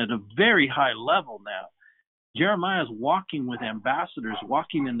going on at a very high level now. Jeremiah is walking with ambassadors,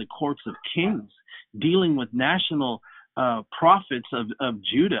 walking in the courts of kings, dealing with national prophets of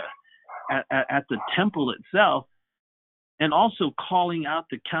Judah at the temple itself, and also calling out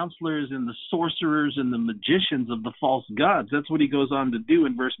the counselors and the sorcerers and the magicians of the false gods. That's what he goes on to do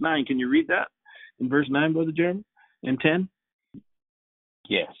in verse 9. Can you read that in verse 9, Brother Jeremy, and 10?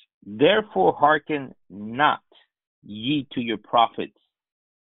 Yes. Therefore hearken not ye to your prophets,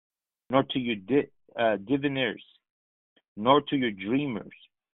 nor to your diviners, nor to your dreamers,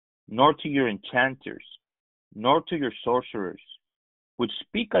 nor to your enchanters, nor to your sorcerers, which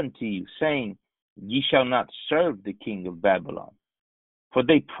speak unto you, saying, Ye shall not serve the king of Babylon. For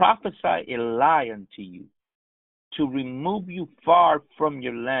they prophesy a lie unto you, to remove you far from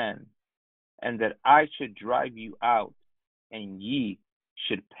your land, and that I should drive you out, and ye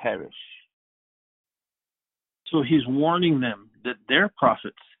should perish. So he's warning them that their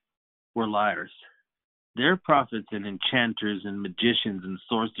prophets were liars. Their prophets and enchanters and magicians and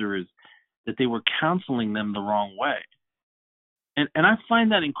sorcerers, that they were counseling them the wrong way. And I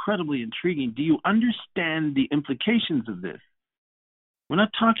find that incredibly intriguing. Do you understand the implications of this? We're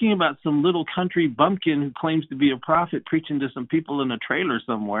not talking about some little country bumpkin who claims to be a prophet preaching to some people in a trailer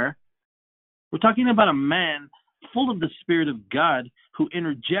somewhere. We're talking about a man full of the Spirit of God, who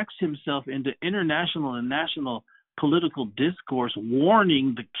interjects himself into international and national political discourse,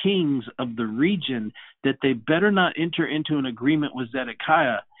 warning the kings of the region that they better not enter into an agreement with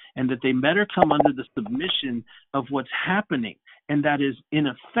Zedekiah, and that they better come under the submission of what's happening. And that is, in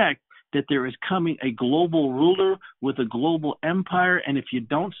effect, that there is coming a global ruler with a global empire. And if you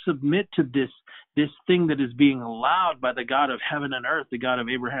don't submit to this thing that is being allowed by the God of heaven and earth, the God of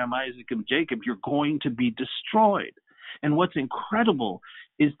Abraham, Isaac, and Jacob, you're going to be destroyed. And what's incredible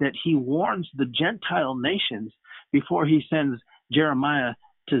is that he warns the Gentile nations before he sends Jeremiah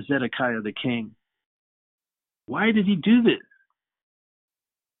to Zedekiah the king. Why did he do this?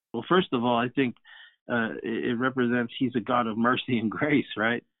 Well, first of all, I think it represents he's a God of mercy and grace,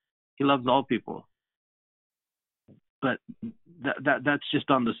 right? He loves all people. But that's just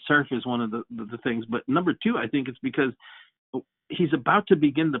on the surface, one of the things. But number two, I think it's because he's about to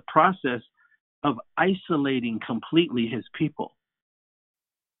begin the process of isolating completely his people.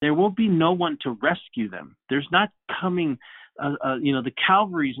 There will be no one to rescue them. There's not coming, the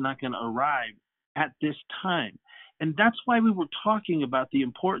cavalry's not going to arrive at this time. And that's why we were talking about the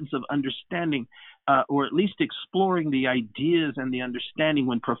importance of understanding, or at least exploring the ideas and the understanding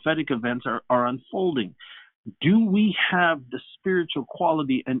when prophetic events are unfolding. Do we have the spiritual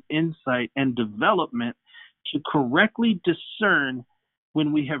quality and insight and development to correctly discern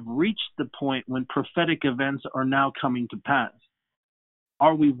when we have reached the point when prophetic events are now coming to pass?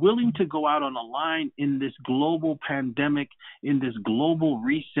 Are we willing to go out on a line in this global pandemic, in this global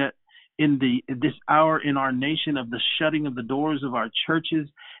reset, in this hour in our nation of the shutting of the doors of our churches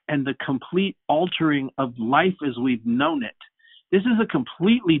and the complete altering of life as we've known it? This is a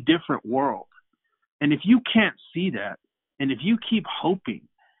completely different world. And if you can't see that, and if you keep hoping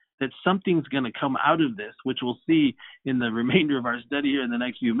that something's going to come out of this, which we'll see in the remainder of our study here in the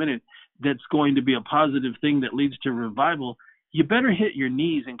next few minutes, that's going to be a positive thing that leads to revival, you better hit your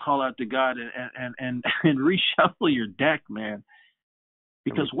knees and call out to God and reshuffle your deck, man.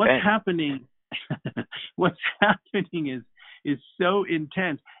 Because what's happening is so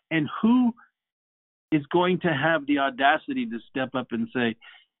intense. And who is going to have the audacity to step up and say,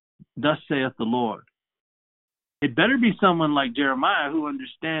 "Thus saith the Lord"? It better be someone like Jeremiah who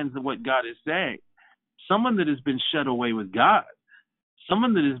understands what God is saying. Someone that has been shut away with God.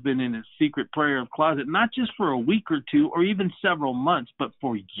 Someone that has been in a secret prayer closet, not just for a week or two or even several months, but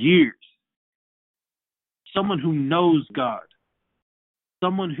for years. Someone who knows God.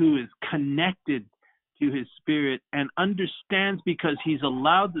 Someone who is connected to his Spirit and understands, because he's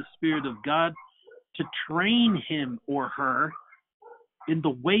allowed the Spirit of God to train him or her in the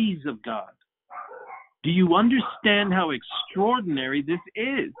ways of God. Do you understand how extraordinary this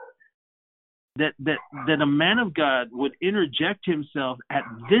is? That a man of God would interject himself at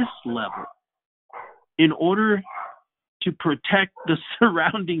this level in order to protect the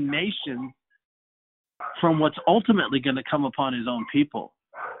surrounding nations from what's ultimately going to come upon his own people.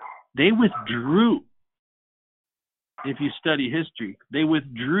 They withdrew. If you study history, they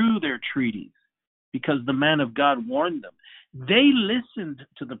withdrew their treaties because the man of God warned them. They listened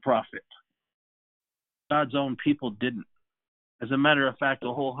to the prophet. God's own people didn't. As a matter of fact,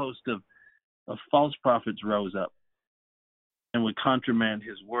 a whole host of false prophets rose up and would countermand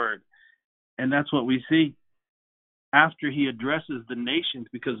his word. And that's what we see after he addresses the nations,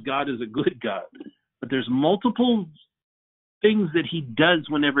 because God is a good God. But there's multiple things that he does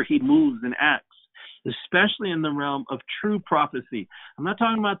whenever he moves and acts, especially in the realm of true prophecy. I'm not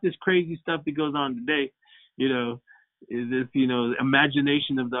talking about this crazy stuff that goes on today, this,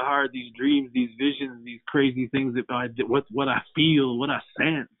 imagination of the heart, these dreams, these visions, these crazy things that what I feel, what I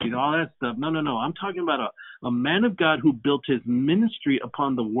sense, all that stuff. No. I'm talking about a man of God who built his ministry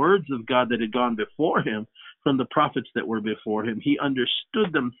upon the words of God that had gone before him from the prophets that were before him. He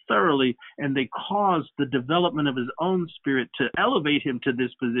understood them thoroughly, and they caused the development of his own spirit to elevate him to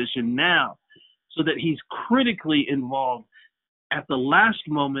this position now, so that he's critically involved at the last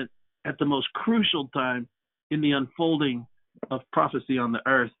moment, at the most crucial time, in the unfolding of prophecy on the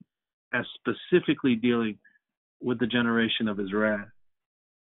earth, as specifically dealing with the generation of his wrath.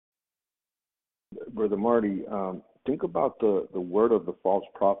 Brother Marty, think about the word of the false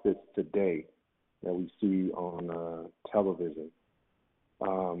prophets today that we see on television.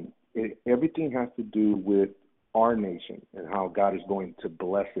 Everything has to do with our nation and how God is going to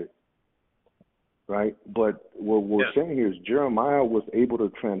bless it, right? But what we're saying here is Jeremiah was able to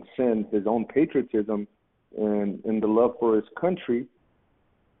transcend his own patriotism and the love for his country,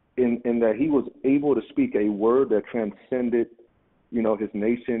 in that he was able to speak a word that transcended, his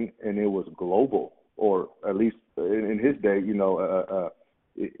nation, and it was global, or at least in his day,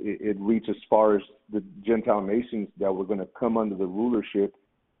 it reached reach as far as the Gentile nations that were going to come under the rulership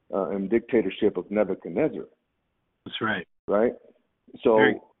and dictatorship of Nebuchadnezzar. That's right. Right? So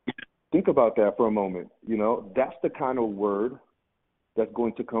think about that for a moment. You know, that's the kind of word that's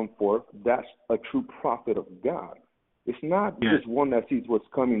going to come forth. That's a true prophet of God. It's not just one that sees what's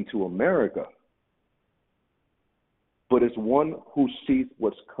coming to America, but it's one who sees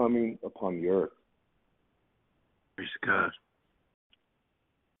what's coming upon the earth. Praise God.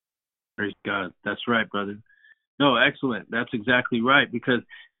 Praise God. That's right, brother. No, excellent. That's exactly right, because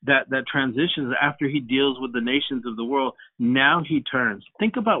that transitions after he deals with the nations of the world. Now he turns.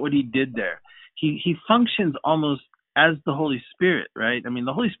 Think about what he did there. He functions almost as the Holy Spirit, right? I mean,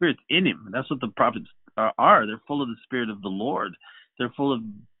 the Holy Spirit's in him. That's what the prophets are. They're full of the Spirit of the Lord. They're full of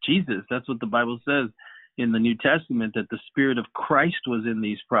Jesus. That's what the Bible says in the New Testament, that the Spirit of Christ was in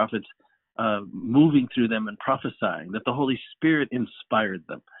these prophets, moving through them and prophesying, that the Holy Spirit inspired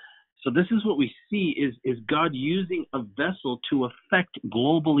them. So this is what we see is God using a vessel to affect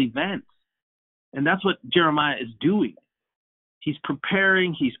global events. And that's what Jeremiah is doing. He's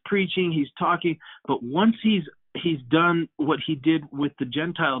preparing, he's preaching, he's talking, but once he's done what he did with the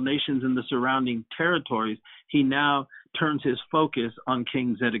Gentile nations in the surrounding territories, he now turns his focus on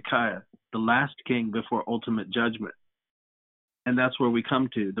King Zedekiah, the last king before ultimate judgment. And that's where we come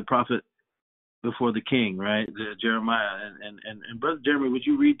to, the prophet before the king, right? Jeremiah. And Brother Jeremy, would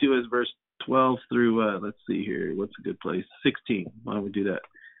you read to us verse 12 through, let's see here, what's a good place? 16. Why don't we do that?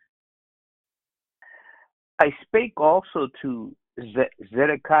 I spake also to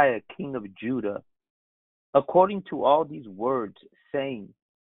Zedekiah, king of Judah, according to all these words, saying,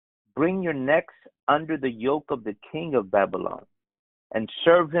 bring your necks under the yoke of the king of Babylon, and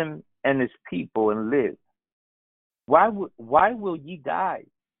serve him and his people, and live. Why will ye die,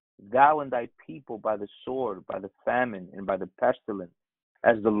 thou and thy people, by the sword, by the famine, and by the pestilence,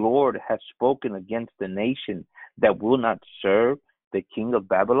 as the Lord hath spoken against the nation that will not serve the king of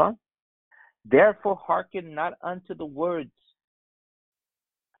Babylon? Therefore hearken not unto the words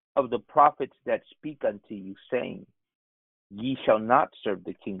of the prophets that speak unto you, saying, ye shall not serve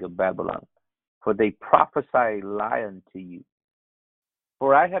the king of Babylon, for they prophesy a lie unto you.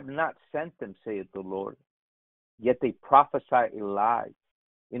 For I have not sent them, saith the Lord, yet they prophesy a lie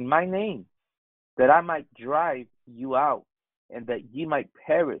in my name, that I might drive you out, and that ye might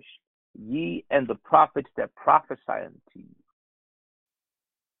perish, ye and the prophets that prophesy unto you.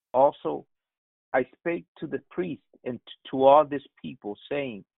 Also I spake to the priests and to all this people,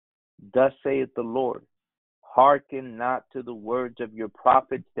 saying, thus saith the Lord, hearken not to the words of your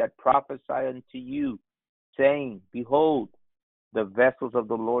prophets that prophesy unto you, saying, behold, the vessels of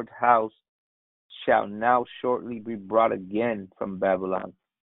the Lord's house shall now shortly be brought again from Babylon,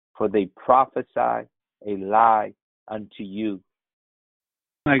 for they prophesy a lie unto you.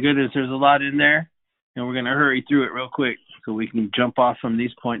 My goodness, there's a lot in there, and we're going to hurry through it real quick so we can jump off from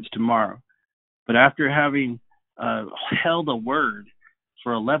these points tomorrow. But after having held a word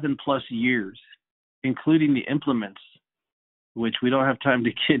for 11 plus years, including the implements, which we don't have time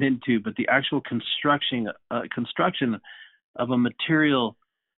to get into, but the actual construction of a material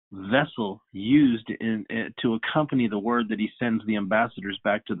vessel used to accompany the word that he sends the ambassadors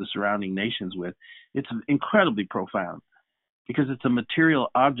back to the surrounding nations with, it's incredibly profound, because it's a material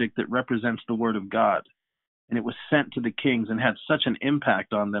object that represents the word of God. And it was sent to the kings and had such an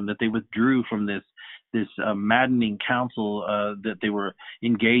impact on them that they withdrew from this maddening council that they were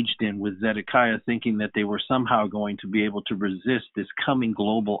engaged in with Zedekiah, thinking that they were somehow going to be able to resist this coming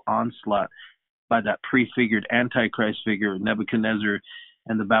global onslaught by that prefigured Antichrist figure, Nebuchadnezzar,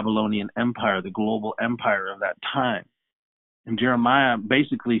 and the Babylonian Empire, the global empire of that time. And Jeremiah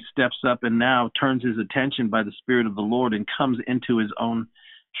basically steps up and now turns his attention by the Spirit of the Lord and comes into his own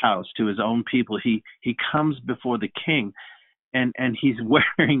house, to his own people. He comes before the king, and he's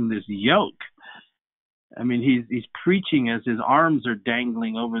wearing this yoke. I mean, he's preaching as his arms are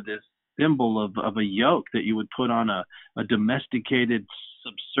dangling over this symbol of a yoke that you would put on a domesticated,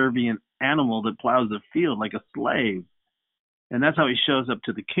 subservient animal that plows the field like a slave. And that's how he shows up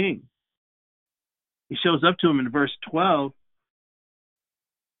to the king. He shows up to him in verse 12,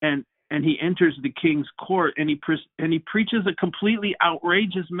 and he enters the king's court, and he preaches a completely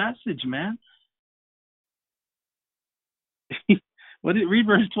outrageous message, man. Read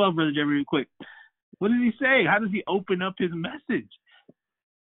verse 12, Brother Jeremy, real quick. What does he say? How does he open up his message?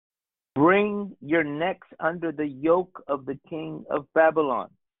 Bring your necks under the yoke of the king of Babylon,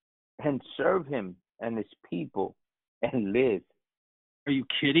 and serve him and his people, and live. Are you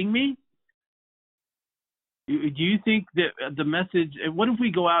kidding me? Do you think that the message, what if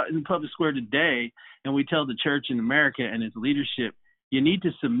we go out in the public square today and we tell the church in America and its leadership, You need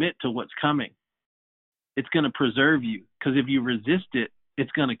to submit to what's coming. It's going to preserve you, because if you resist it,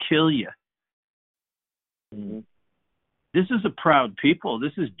 it's going to kill you. Mm-hmm. This is a proud people.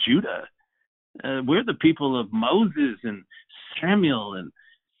 This is Judah. We're the people of Moses and Samuel and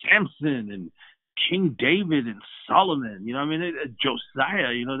Samson and King David and Solomon. You know what I mean?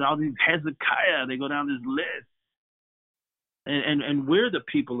 Josiah, you know, all these Hezekiah, they go down this list. And we're the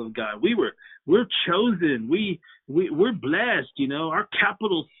people of God. We're chosen. We're blessed. You know, our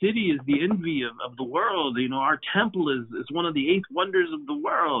capital city is the envy of the world. You know, our temple is one of the 8 wonders of the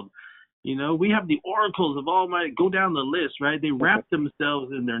world. You know, we have the oracles of Almighty. Go down the list, right? They wrap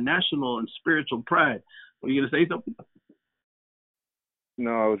themselves in their national and spiritual pride. Were you going to say something?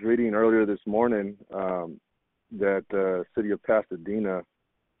 No, I was reading earlier this morning that the city of Pasadena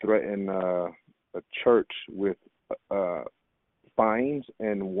threatened a church with fines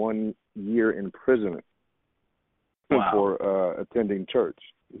and 1 year imprisonment for attending church.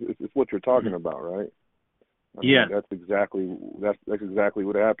 It's what you're talking about, right? I mean, that's exactly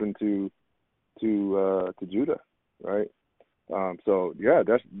what happened to Judah, right? So yeah,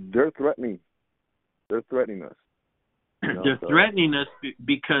 they're threatening us. You know, they're threatening us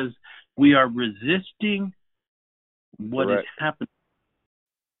because we are resisting what is happening.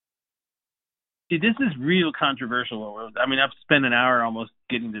 See, this is real controversial. I mean, I've spent an hour almost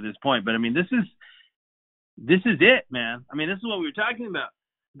getting to this point, but I mean, this is it, man. I mean, this is what we were talking about.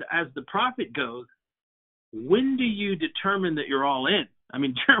 As the prophet goes, when do you determine that you're all in? I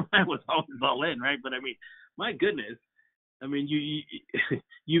mean, Jeremiah was always all in, right? But I mean, my goodness, I mean,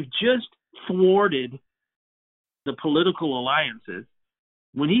 you've just thwarted the political alliances.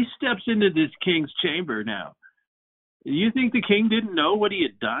 When he steps into this king's chamber now, do you think the king didn't know what he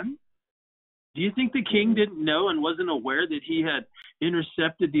had done? Do you think the king didn't know and wasn't aware that he had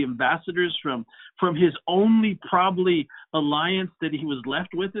intercepted the ambassadors from his only probably alliance that he was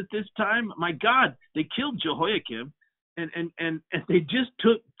left with at this time? My God, they killed Jehoiakim, and they just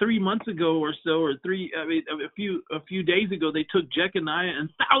took 3 months ago or so, or a few days ago, they took Jeconiah and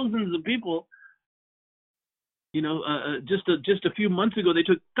thousands of people. You know, just a few months ago, they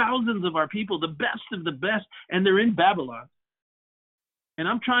took thousands of our people, the best of the best, and they're in Babylon. And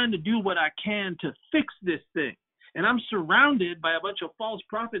I'm trying to do what I can to fix this thing. And I'm surrounded by a bunch of false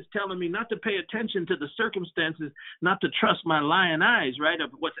prophets telling me not to pay attention to the circumstances, not to trust my lying eyes, right, of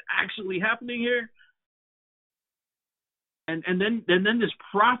what's actually happening here. And then this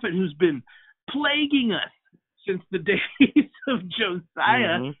prophet who's been plaguing us since the days of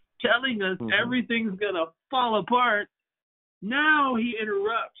Josiah, telling us everything's gonna fall apart. Now he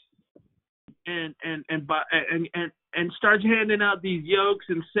interrupts and starts handing out these yokes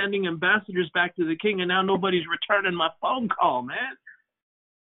and sending ambassadors back to the king, and now nobody's returning my phone call, man.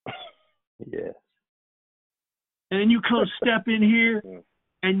 Yeah. And then you come step in here,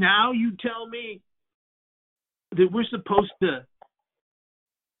 and now you tell me that we're supposed to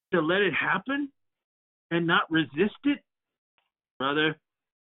let it happen and not resist it? Brother,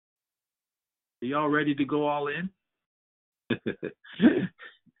 are y'all ready to go all in?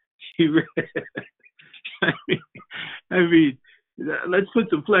 I mean, let's put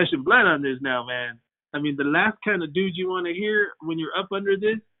some flesh and blood on this now, man. I mean, the last kind of dude you want to hear when you're up under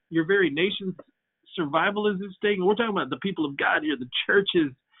this, your very nation's survival is at stake. And we're talking about the people of God here, the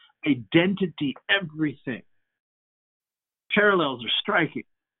church's identity, everything. Parallels are striking.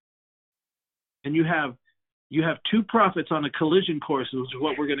 And you have 2 prophets on a collision course, which is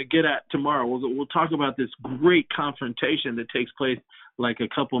what we're going to get at tomorrow. We'll talk about this great confrontation that takes place like a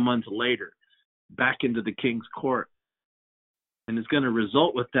couple months later, back into the king's court. And it's going to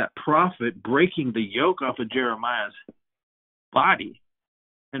result with that prophet breaking the yoke off of Jeremiah's body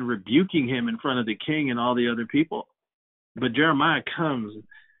and rebuking him in front of the king and all the other people. But Jeremiah comes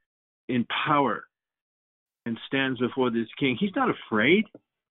in power and stands before this king. He's not afraid.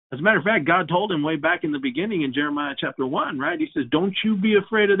 As a matter of fact, God told him way back in the beginning in Jeremiah chapter 1, right? He says, don't you be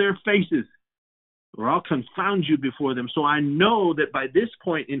afraid of their faces, or I'll confound you before them. So I know that by this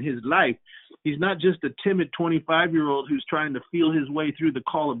point in his life, he's not just a timid 25-year-old who's trying to feel his way through the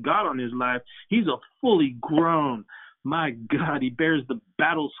call of God on his life. He's a fully grown, my God, he bears the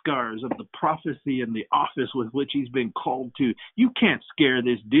battle scars of the prophecy and the office with which he's been called to. You can't scare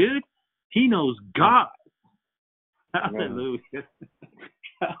this dude. He knows God. Hallelujah.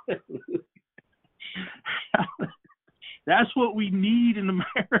 Hallelujah. That's what we need in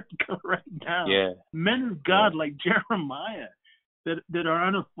America right now. Yeah. Men of God like Jeremiah that are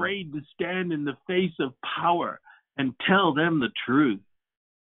unafraid to stand in the face of power and tell them the truth.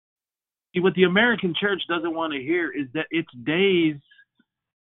 See, what the American church doesn't want to hear is that its days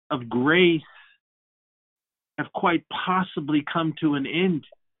of grace have quite possibly come to an end.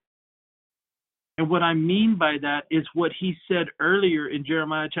 And what I mean by that is what he said earlier in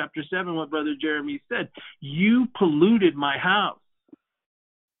Jeremiah chapter 7, what Brother Jeremy said. You polluted my house.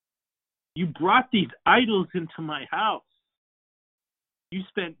 You brought these idols into my house. You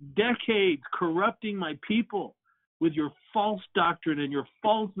spent decades corrupting my people with your false doctrine and your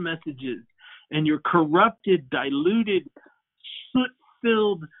false messages and your corrupted, diluted,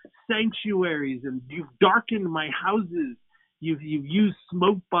 soot-filled sanctuaries, and you've darkened my houses. You've used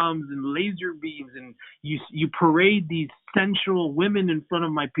smoke bombs and laser beams, and you parade these sensual women in front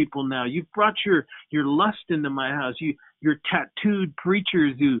of my people now. You've brought your lust into my house. You're tattooed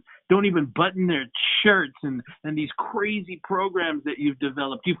preachers who don't even button their shirts, and these crazy programs that you've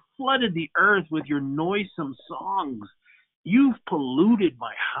developed. You've flooded the earth with your noisome songs. You've polluted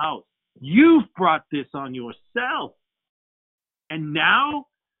my house. You've brought this on yourself. And now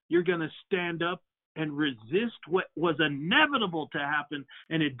you're going to stand up and resist what was inevitable to happen.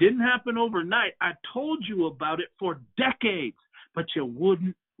 And it didn't happen overnight. I told you about it for decades, but you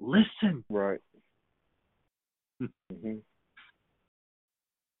wouldn't listen. Right. Mm-hmm.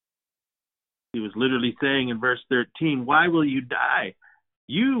 He was literally saying in verse 13, why will you die,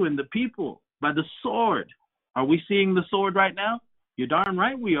 you and the people, by the sword? Are we seeing the sword right now? You're darn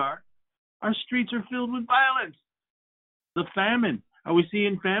right we are. Our streets are filled with violence. The famine. Are we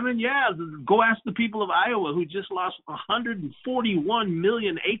seeing famine? Yeah. Go ask the people of Iowa who just lost 141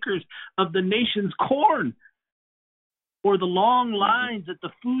 million acres of the nation's corn. Or the long lines at the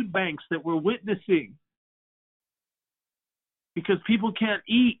food banks that we're witnessing. Because people can't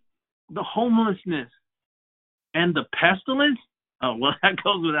eat. The homelessness. And the pestilence? Oh, well, that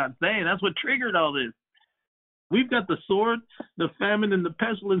goes without saying. That's what triggered all this. We've got the sword, the famine, and the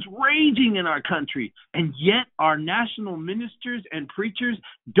pestilence raging in our country. And yet our national ministers and preachers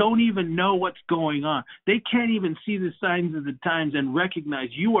don't even know what's going on. They can't even see the signs of the times and recognize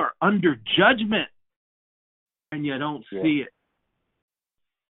you are under judgment. And you don't see it.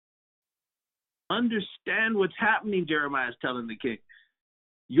 Understand what's happening, Jeremiah is telling the king.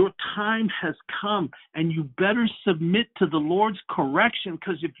 Your time has come, and you better submit to the Lord's correction,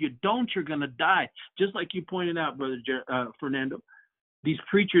 because if you don't, you're going to die. Just like you pointed out, Brother Fernando, these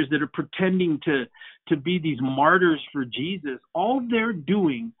preachers that are pretending to be these martyrs for Jesus, all they're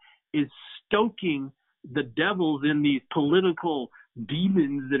doing is stoking the devils in these political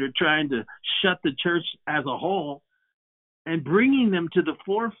demons that are trying to shut the church as a whole, and bringing them to the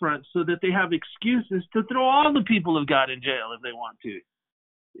forefront so that they have excuses to throw all the people of God in jail if they want to.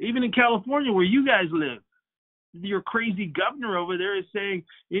 Even in California, where you guys live, your crazy governor over there is saying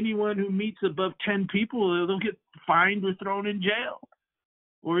anyone who meets above 10 people, they'll get fined or thrown in jail.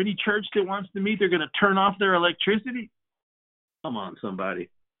 Or any church that wants to meet, they're going to turn off their electricity. Come on, somebody.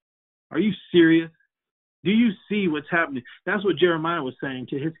 Are you serious? Do you see what's happening? That's what Jeremiah was saying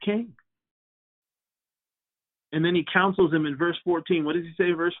to his king. And then he counsels him in verse 14. What does he say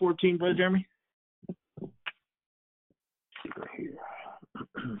in verse 14, Brother Jeremy?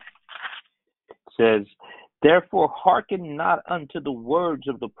 Says, therefore hearken not unto the words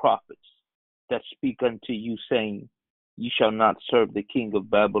of the prophets that speak unto you, saying, ye shall not serve the king of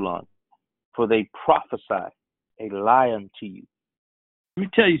Babylon, for they prophesy a lie unto you. Let me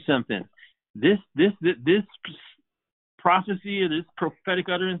tell you something. This prophecy or this prophetic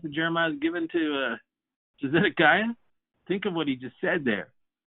utterance that Jeremiah has given to Zedekiah, think of what he just said there.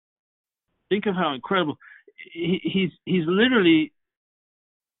 Think of how incredible. He's literally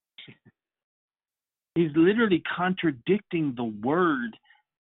contradicting the word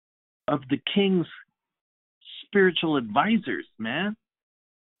of the king's spiritual advisors, man.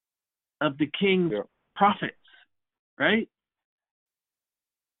 Of the king's prophets, right?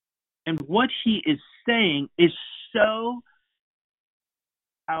 And what he is saying is so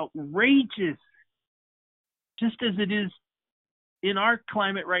outrageous, just as it is in our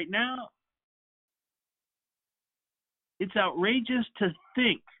climate right now. It's outrageous to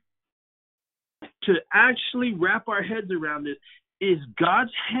think, to actually wrap our heads around this. Is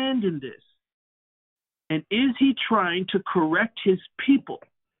God's hand in this? And is he trying to correct his people?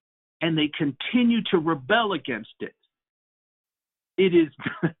 And they continue to rebel against it. It is,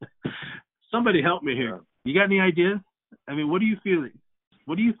 somebody help me here. You got any ideas? I mean, what are you feeling?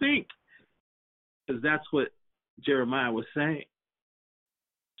 What do you think? Because that's what Jeremiah was saying.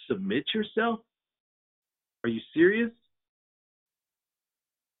 Submit yourself? Are you serious?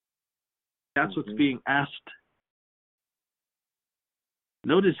 That's what's being asked.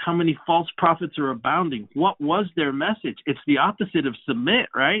 Notice how many false prophets are abounding. What was their message? It's the opposite of submit,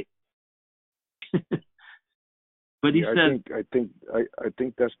 right? But he said, I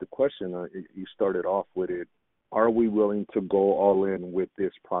think that's the question. You started off with it. Are we willing to go all in with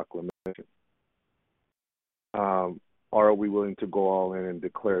this proclamation? Are we willing to go all in and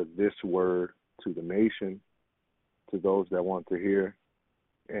declare this word to the nation, to those that want to hear,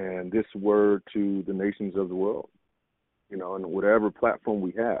 and this word to the nations of the world, and whatever platform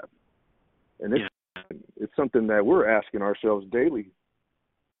we have? And it's something that we're asking ourselves daily,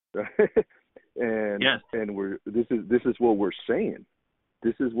 right? And this is what we're saying.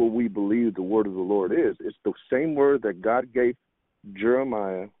 This is what we believe the word of the Lord is. It's the same word that God gave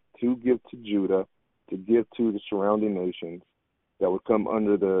Jeremiah to give to Judah, to give to the surrounding nations that would come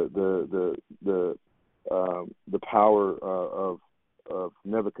under the power of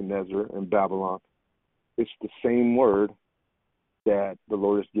Nebuchadnezzar and Babylon. It's the same word that the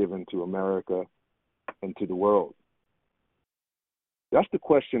Lord has given to America and to the world. That's the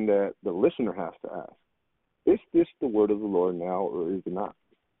question that the listener has to ask. Is this the word of the Lord now, or is it not?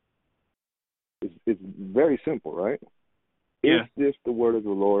 It's very simple, right? Yeah. Is this the word of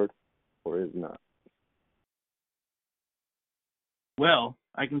the Lord, or is it not? Well,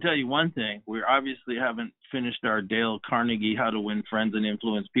 I can tell you one thing. We obviously haven't finished our Dale Carnegie How to Win Friends and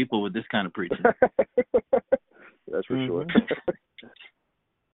Influence People with this kind of preaching. That's for sure.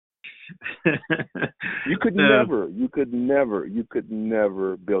 You could never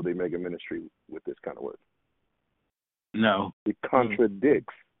build a mega ministry with this kind of word. No. It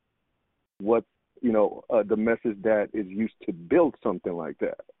contradicts what, the message that is used to build something like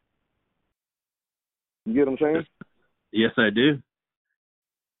that. You get what I'm saying? Yes, I do.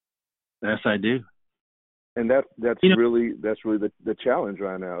 Yes, I do. And that's really the challenge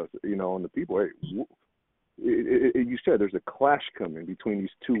right now, on the people. Hey, you said there's a clash coming between these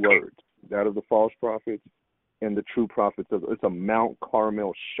two words, that of the false prophets and the true prophets. It's a Mount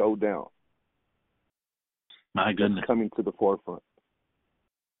Carmel showdown. My goodness. Coming to the forefront.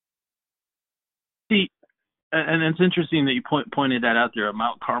 See, and it's interesting that you pointed that out there, a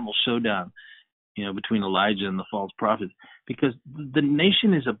Mount Carmel showdown, between Elijah and the false prophets, because the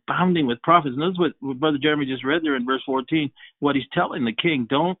nation is abounding with prophets. And that's what Brother Jeremy just read there in verse 14, what he's telling the king.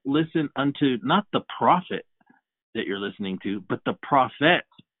 Don't listen unto, not the prophet that you're listening to, but the prophets,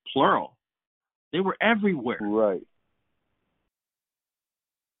 plural. They were everywhere. Right.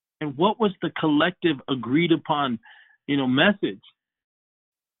 And what was the collective agreed upon, message?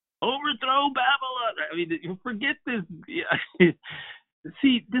 Overthrow Babylon. I mean, forget this.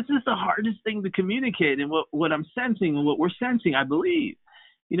 See, this is the hardest thing to communicate, and what I'm sensing and what we're sensing, I believe,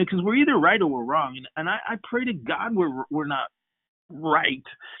 because we're either right or we're wrong, and I pray to God we're not right,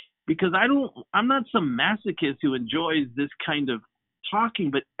 because I'm not some masochist who enjoys this kind of talking,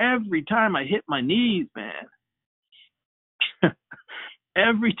 but every time I hit my knees, man,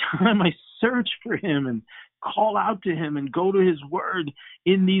 every time I search for him and call out to him and go to his word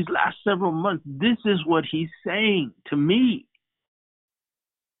in these last several months, this is what he's saying to me.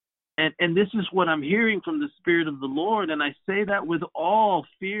 And this is what I'm hearing from the Spirit of the Lord, and I say that with all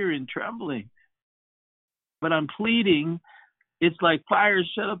fear and trembling. But I'm pleading. It's like fire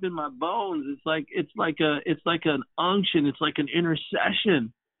shut up in my bones. It's like an unction. It's like an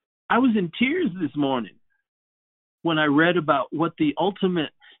intercession. I was in tears this morning when I read about what the ultimate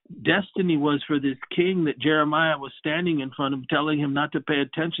destiny was for this king that Jeremiah was standing in front of, telling him not to pay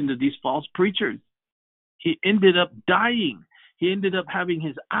attention to these false preachers. He ended up dying. He ended up having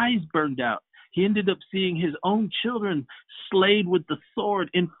his eyes burned out. He ended up seeing his own children slayed with the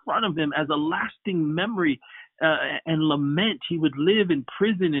sword in front of him as a lasting memory and lament. He would live in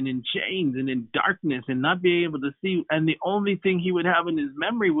prison and in chains and in darkness and not be able to see. And the only thing he would have in his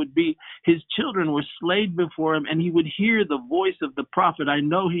memory would be his children were slayed before him, and he would hear the voice of the prophet. I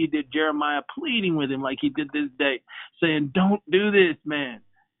know he did, Jeremiah, pleading with him like he did this day, saying, don't do this, man.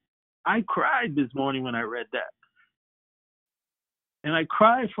 I cried this morning when I read that. And I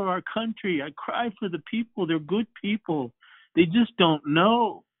cry for our country. I cry for the people. They're good people. They just don't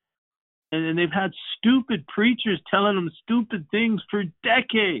know. And they've had stupid preachers telling them stupid things for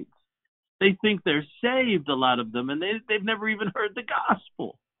decades. They think they're saved, a lot of them, and they've never even heard the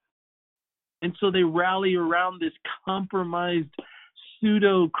gospel. And so they rally around this compromised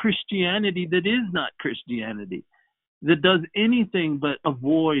pseudo-Christianity that is not Christianity, that does anything but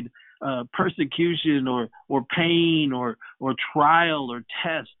avoid persecution or pain or trial or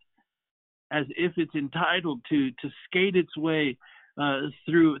test, as if it's entitled to skate its way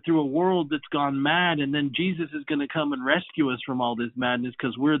through a world that's gone mad, and then Jesus is going to come and rescue us from all this madness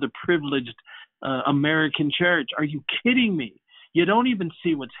because we're the privileged American church. Are you kidding me? You don't even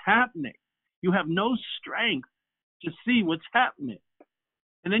see what's happening. You have no strength to see what's happening.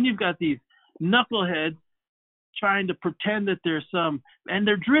 And then you've got these knuckleheads trying to pretend that there's some, and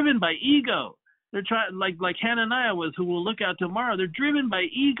they're driven by ego. They're trying, like Hananiah was, who will look out tomorrow. They're driven by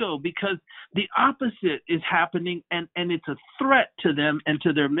ego because the opposite is happening, and it's a threat to them and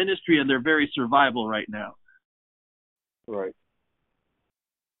to their ministry and their very survival right now. Right.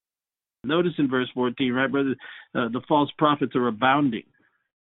 Notice in verse 14, right, brother, the false prophets are abounding.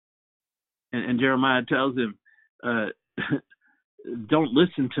 And Jeremiah tells him, don't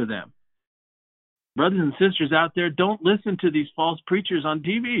listen to them. Brothers and sisters out there, don't listen to these false preachers on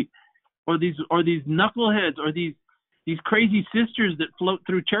TV, or these knuckleheads, or these crazy sisters that float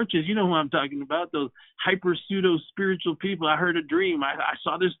through churches. You know who I'm talking about, those hyper pseudo spiritual people. I heard a dream. I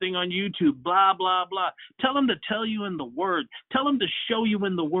saw this thing on YouTube, blah, blah, blah. Tell them to tell you in the Word. Tell them to show you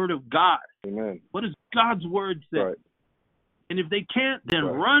in the Word of God. Amen. What does God's Word say? Right. And if they can't, then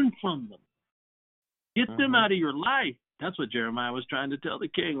run from them. Get them out of your life. That's what Jeremiah was trying to tell the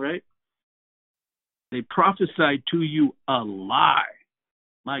king, right? They prophesied to you a lie.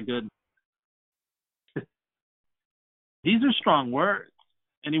 My goodness. These are strong words.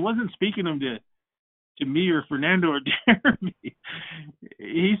 And he wasn't speaking them to me or Fernando or Jeremy.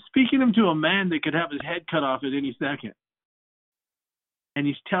 He's speaking them to a man that could have his head cut off at any second. And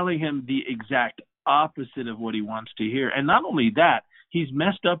he's telling him the exact opposite of what he wants to hear. And not only that, he's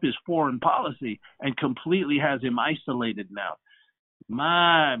messed up his foreign policy and completely has him isolated now.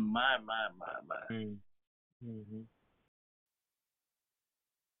 My. Mm-hmm.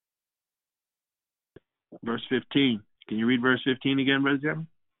 Verse 15. Can you read verse 15 again, Brother Jeremy?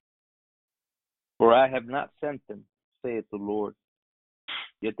 For I have not sent them, saith the Lord,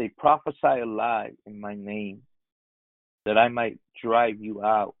 yet they prophesy a lie in my name, that I might drive you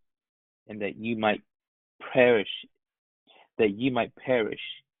out, and that ye might perish,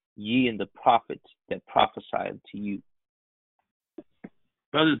 ye and the prophets that prophesy unto you.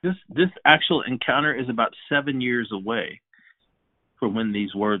 Brother, this actual encounter is about 7 years away from when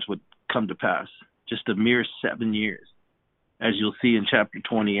these words would come to pass. Just a mere 7 years, as you'll see in chapter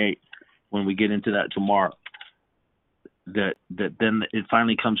 28 when we get into that tomorrow. That then it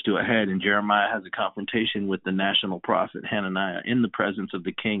finally comes to a head, and Jeremiah has a confrontation with the national prophet Hananiah in the presence of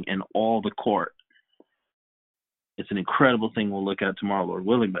the king and all the court. It's an incredible thing we'll look at tomorrow, Lord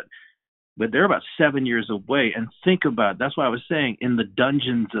willing, but they're about 7 years away. And think about it. That's why I was saying, in the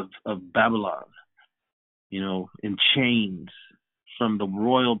dungeons of Babylon, in chains, from the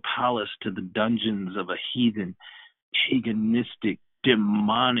royal palace to the dungeons of a heathen, paganistic,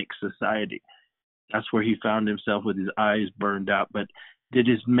 demonic society. That's where he found himself with his eyes burned out. But did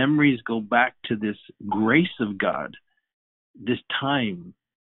his memories go back to this grace of God, this time?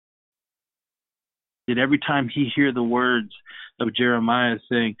 Did every time he hear the words of Jeremiah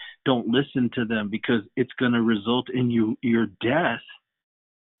saying, don't listen to them because it's going to result in your death?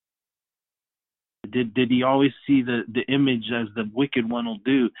 Did he always see the image, as the wicked one will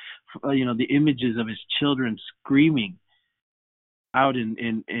do, the images of his children screaming out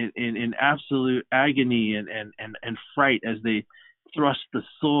in absolute agony and fright as they thrust the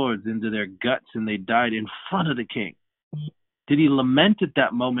swords into their guts and they died in front of the king? Did he lament at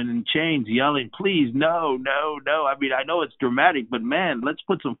that moment in chains, yelling, please, no, no, no? I mean, I know it's dramatic, but man, let's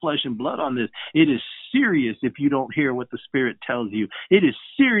put some flesh and blood on this. It is serious if you don't hear what the Spirit tells you. It is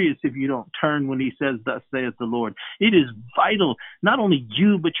serious if you don't turn when he says, thus saith the Lord. It is vital. Not only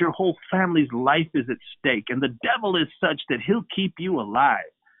you, but your whole family's life is at stake. And the devil is such that he'll keep you alive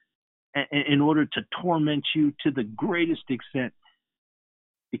in order to torment you to the greatest extent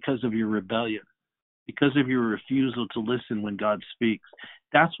because of your rebellion, because of your refusal to listen when God speaks.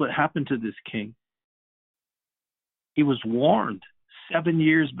 That's what happened to this king. He was warned 7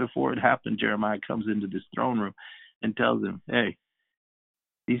 years before it happened. Jeremiah comes into this throne room and tells him, hey,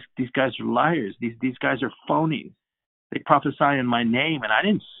 these guys are liars. These guys are phonies. They prophesy in my name, and I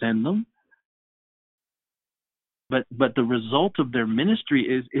didn't send them. But the result of their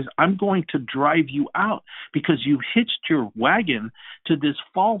ministry is I'm going to drive you out because you've hitched your wagon to this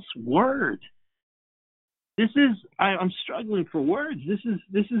false word. I'm struggling for words. This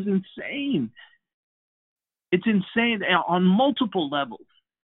is insane. It's insane on multiple levels.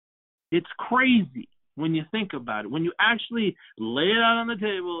 It's crazy when you think about it. When you actually lay it out on the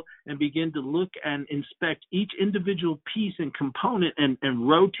table and begin to look and inspect each individual piece and component and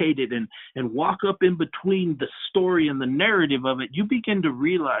rotate it and walk up in between the story and the narrative of it, you begin to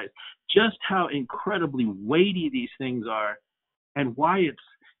realize just how incredibly weighty these things are and why it's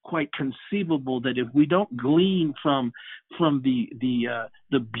quite conceivable that if we don't glean from the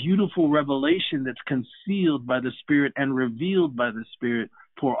beautiful revelation that's concealed by the Spirit and revealed by the Spirit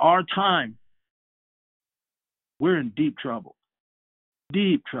for our time, we're in deep trouble.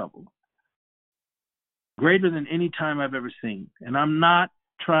 Deep trouble. Greater than any time I've ever seen. And I'm not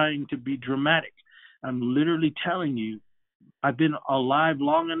trying to be dramatic. I'm literally telling you, I've been alive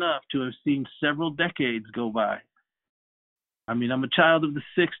long enough to have seen several decades go by. I mean, I'm a child of the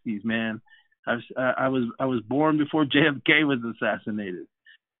 60s, man. I was born before JFK was assassinated.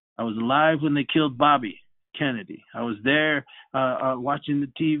 I was alive when they killed Bobby Kennedy. I was there watching the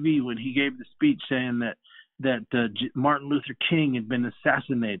TV when he gave the speech saying that Martin Luther King had been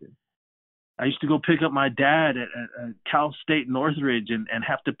assassinated. I used to go pick up my dad at Cal State Northridge and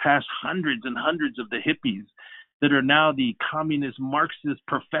have to pass hundreds and hundreds of the hippies that are now the communist Marxist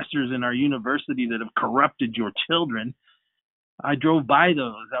professors in our university that have corrupted your children. I drove by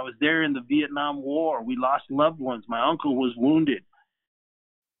those. I was there in the Vietnam War. We lost loved ones. My uncle was wounded.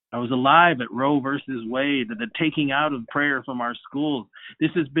 I was alive at Roe versus Wade, the taking out of prayer from our schools.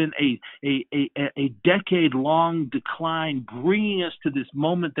 This has been a decade-long decline, bringing us to this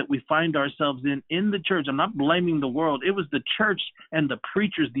moment that we find ourselves in the church. I'm not blaming the world. It was the church and the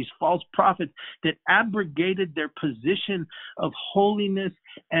preachers, these false prophets, that abrogated their position of holiness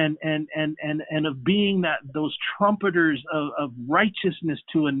and of being those trumpeters of righteousness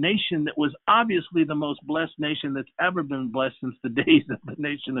to a nation that was obviously the most blessed nation that's ever been blessed since the days of the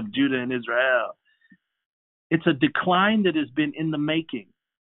nation of Judah and Israel. It's a decline that has been in the making.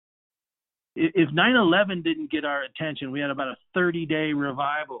 If 9/11 didn't get our attention, we had about a 30-day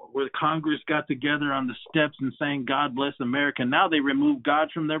revival where Congress got together on the steps and saying, God bless America. Now they remove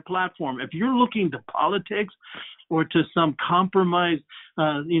God from their platform. If you're looking to politics or to some compromised,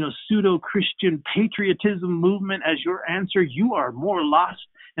 pseudo-Christian patriotism movement as your answer, you are more lost,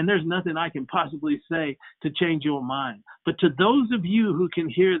 and there's nothing I can possibly say to change your mind. But to those of you who can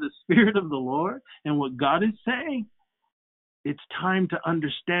hear the Spirit of the Lord and what God is saying, it's time to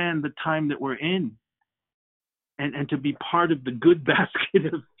understand the time that we're in and to be part of the good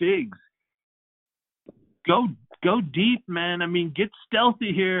basket of figs. Go deep, man. I mean, get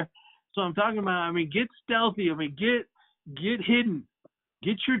stealthy here. So I'm talking about, I mean, get stealthy. I mean, get hidden.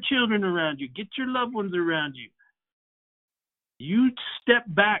 Get your children around you. Get your loved ones around you. You step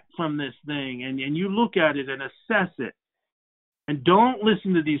back from this thing and you look at it and assess it. And don't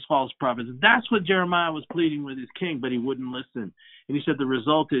listen to these false prophets. That's what Jeremiah was pleading with his king, but he wouldn't listen. And he said the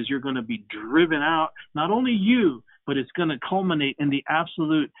result is you're going to be driven out, not only you, but it's going to culminate in the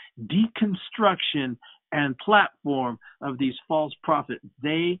absolute deconstruction and platform of these false prophets.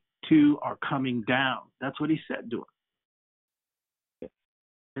 They too are coming down. That's what he said to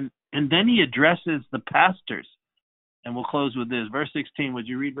him. And then he addresses the pastors. And we'll close with this. Verse 16. Would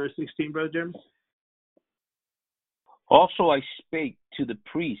you read verse 16, Brother Jeremy? Also I spake to the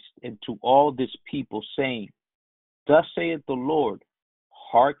priests and to all this people, saying, Thus saith the Lord,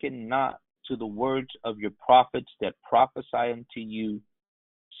 hearken not to the words of your prophets that prophesy unto you,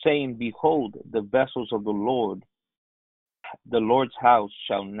 saying, Behold, the vessels of the Lord's house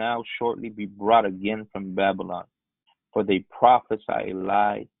shall now shortly be brought again from Babylon, for they prophesy a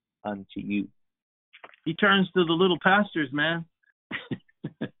lie unto you. He turns to the little pastors, man,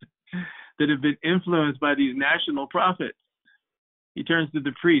 that have been influenced by these national prophets. He turns to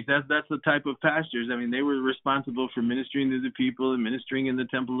the priests. That's the type of pastors. I mean, they were responsible for ministering to the people and ministering in the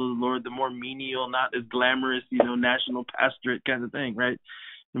temple of the Lord, the more menial, not as glamorous, national pastorate kind of thing, right?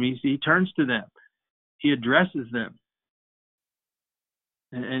 I mean, he turns to them. He addresses them.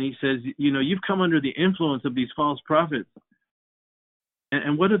 And he says, you've come under the influence of these false prophets.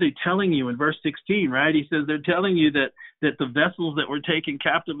 And what are they telling you in verse 16, right? He says they're telling you that the vessels that were taken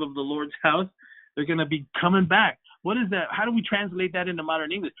captive of the Lord's house, they're going to be coming back. What is that? How do we translate that into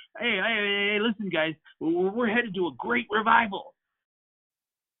modern English? Hey, listen, guys, we're headed to a great revival.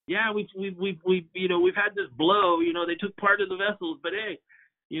 Yeah, we've had this blow. They took part of the vessels, but hey,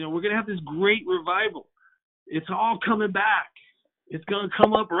 we're going to have this great revival. It's all coming back. It's going to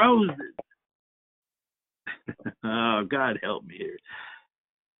come up roses. Oh, God help me here.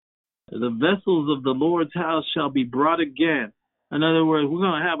 The vessels of the Lord's house shall be brought again. In other words, we're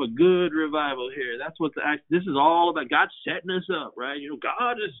going to have a good revival here. That's what this is all about. God's setting us up, right?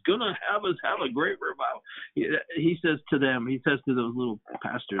 God is going to have us have a great revival. He says to them, he says to those little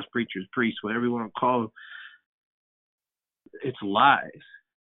pastors, preachers, priests, whatever you want to call them, it's lies.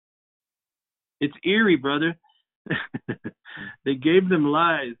 It's eerie, brother. They gave them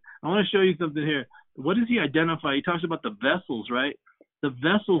lies. I want to show you something here. What does he identify? He talks about the vessels, right? The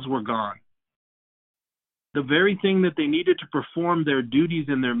vessels were gone. The very thing that they needed to perform their duties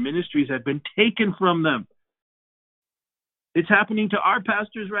and their ministries had been taken from them. It's happening to our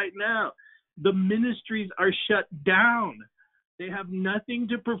pastors right now. The ministries are shut down. They have nothing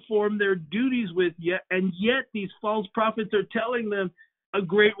to perform their duties with yet, and yet these false prophets are telling them a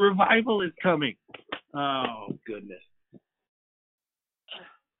great revival is coming. Oh, goodness.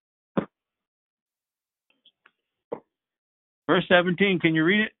 Verse 17, can you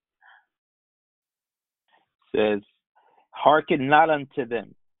read it? Says, hearken not unto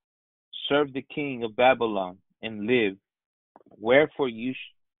them. Serve the king of Babylon and live. Wherefore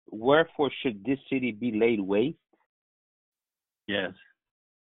should this city be laid waste? Yes.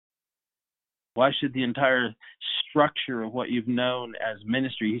 Why should the entire structure of what you've known as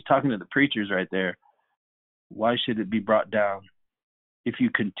ministry, he's talking to the preachers right there, why should it be brought down? If you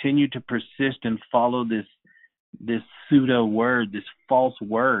continue to persist and follow this pseudo word, this false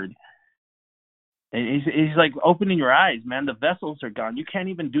word, and he's like opening your eyes, man. The vessels are gone. You can't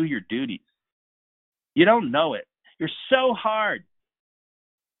even do your duties. You don't know it. You're so hard.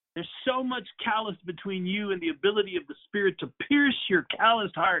 There's so much callous between you and the ability of the Spirit to pierce your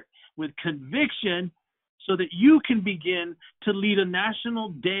calloused heart with conviction so that you can begin to lead a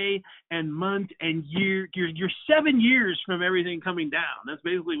national day and month and year. You're 7 years from everything coming down. That's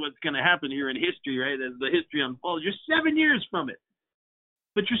basically what's going to happen here in history, right? As the history unfolds, you're 7 years from it.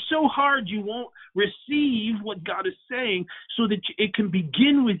 But you're so hard you won't receive what God is saying so that it can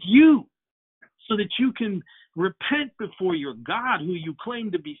begin with you, so that you can repent before your God who you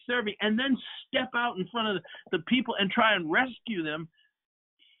claim to be serving, and then step out in front of the people and try and rescue them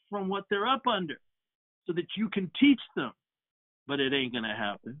from what they're up under so that you can teach them. But it ain't going to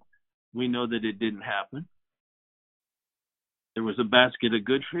happen. We know that it didn't happen. There was a basket of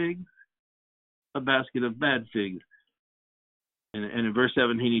good figs, a basket of bad figs. And in verse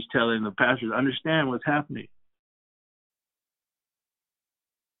 17, he's telling the pastors, understand what's happening.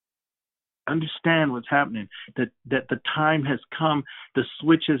 Understand what's happening, that the time has come, the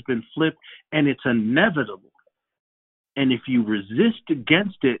switch has been flipped, and it's inevitable. And if you resist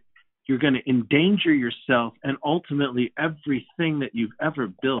against it, you're going to endanger yourself, and ultimately everything that you've ever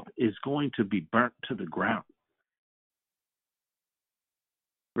built is going to be burnt to the ground.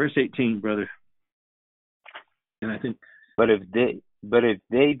 Verse 18, brother. And I think, But if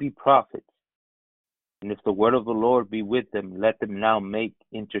they be prophets, and if the word of the Lord be with them, let them now make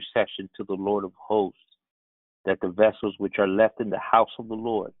intercession to the Lord of hosts, that the vessels which are left in the house of the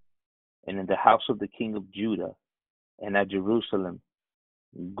Lord, and in the house of the king of Judah, and at Jerusalem,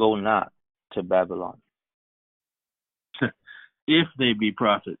 go not to Babylon. if they be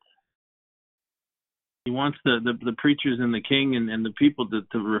prophets. He wants the preachers and the king and the people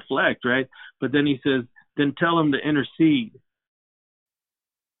to reflect, right? But then he says, then tell them to intercede.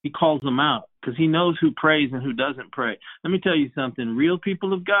 He calls them out because he knows who prays and who doesn't pray. Let me tell you something. Real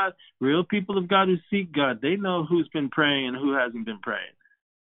people of God who seek God, they know who's been praying and who hasn't been praying.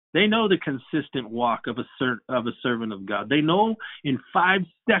 They know the consistent walk of a servant of God. They know in 5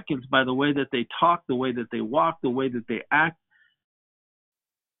 seconds by the way that they talk, the way that they walk, the way that they act.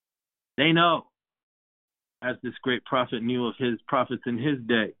 They know, as this great prophet knew of his prophets in his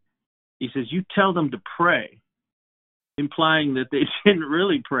day. He says, you tell them to pray, implying that they didn't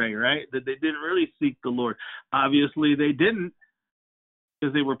really pray, right? That they didn't really seek the Lord. Obviously, they didn't,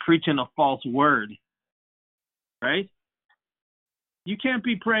 because they were preaching a false word, right? You can't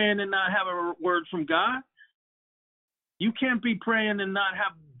be praying and not have a word from God. You can't be praying and not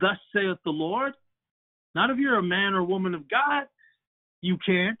have thus saith the Lord. Not if you're a man or woman of God. You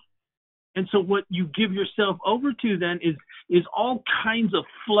can't. And so what you give yourself over to then is all kinds of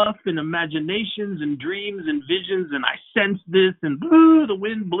fluff and imaginations and dreams and visions, and I sense this, and the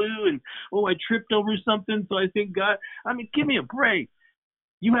wind blew, and I tripped over something, so I think God, give me a break.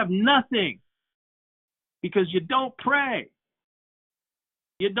 You have nothing because you don't pray.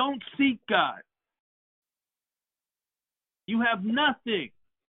 You don't seek God. You have nothing.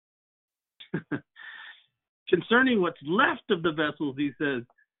 Concerning what's left of the vessels, he says,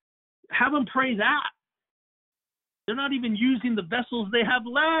 have them pray that. They're not even using the vessels they have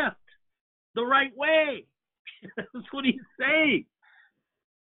left the right way. That's what he's saying.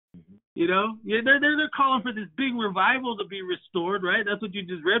 You know, they're calling for this big revival to be restored, right? That's what you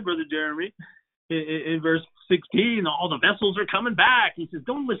just read, Brother Jeremy, in verse 16. All the vessels are coming back. He says,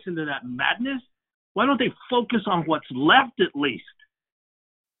 don't listen to that madness. Why don't they focus on what's left at least?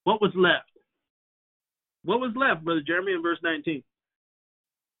 What was left? What was left, Brother Jeremy, in verse 19?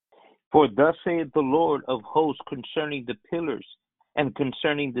 For thus saith the Lord of hosts concerning the pillars, and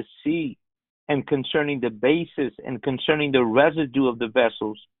concerning the sea, and concerning the bases, and concerning the residue of the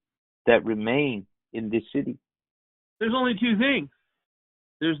vessels that remain in this city. There's only 2 things.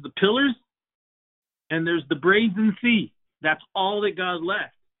 There's the pillars, and there's the brazen sea. That's all that God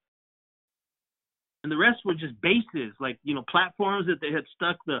left. And the rest were just bases, like, platforms that they had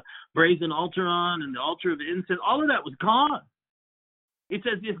stuck the brazen altar on and the altar of incense. All of that was gone. It's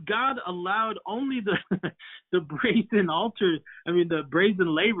as if God allowed only the brazen altar, the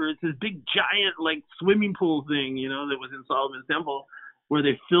brazen laver. It's this big giant like swimming pool thing, that was in Solomon's temple, where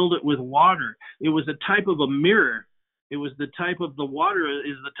they filled it with water. It was a type of a mirror. It was the type of the water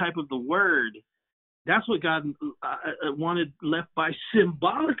is the type of the word. That's what God wanted left by,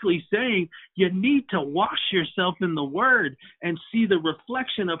 symbolically saying you need to wash yourself in the word and see the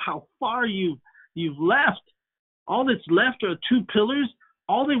reflection of how far you've left. All that's left are two pillars.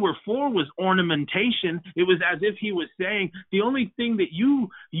 All they were for was ornamentation. It was as if he was saying, the only thing that you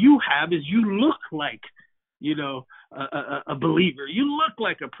have is you look like, a believer. You look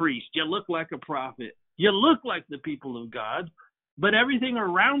like a priest. You look like a prophet. You look like the people of God. But everything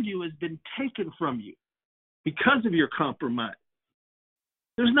around you has been taken from you because of your compromise.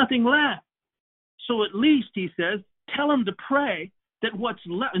 There's nothing left. So at least, he says, tell them to pray that what's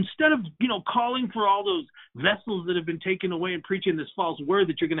left, instead of, calling for all those vessels that have been taken away and preaching this false word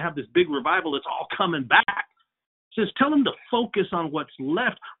that you're going to have this big revival that's all coming back, says tell them to focus on what's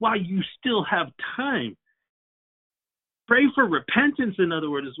left while you still have time. Pray for repentance, in other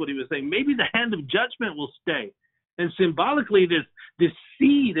words, is what he was saying. Maybe the hand of judgment will stay. And symbolically, this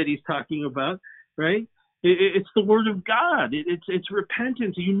sea that he's talking about, right? It's the word of God. It's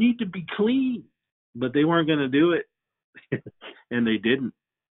repentance. You need to be clean. But they weren't going to do it. And they didn't.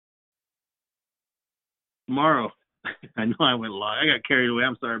 Tomorrow, I know I went long. I got carried away.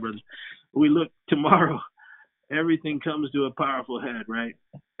 I'm sorry, brother. We look tomorrow. Everything comes to a powerful head, right?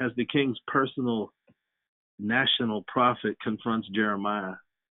 As the king's personal national prophet confronts Jeremiah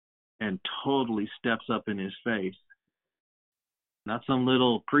and totally steps up in his face. Not some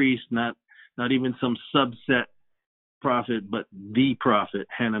little priest, not even some subset prophet, but the prophet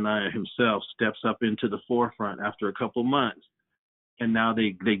Hananiah himself steps up into the forefront after a couple months. And now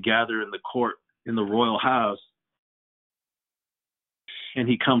they gather in the court in the royal house. And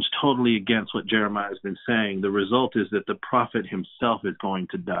he comes totally against what Jeremiah has been saying. The result is that the prophet himself is going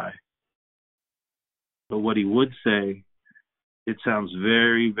to die. But what he would say, it sounds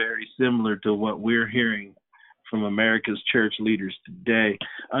very, very similar to what we're hearing from America's church leaders today.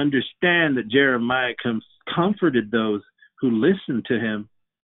 Understand that Jeremiah comforted those who listened to him.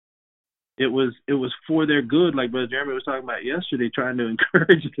 It was for their good, like Brother Jeremy was talking about yesterday, trying to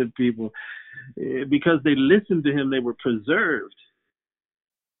encourage the people. Because they listened to him, they were preserved.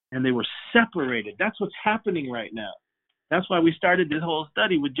 And they were separated. That's what's happening right now. That's why we started this whole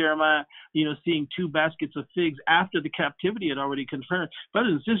study with Jeremiah, seeing two baskets of figs after the captivity had already confirmed.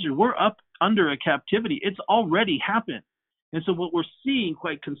 Brothers and sisters, we're up under a captivity. It's already happened. And so what we're seeing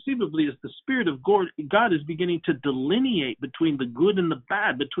quite conceivably is the Spirit of God is beginning to delineate between the good and the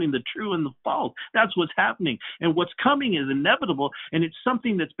bad, between the true and the false. That's what's happening. And what's coming is inevitable, and it's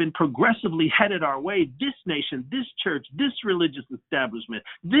something that's been progressively headed our way. This nation, this church, this religious establishment,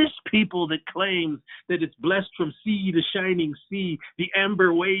 this people that claims that it's blessed from sea to shining sea, the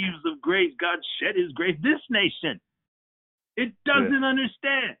amber waves of grace, God shed his grace. This nation, it doesn't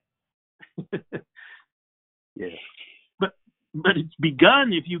understand. Yeah. But it's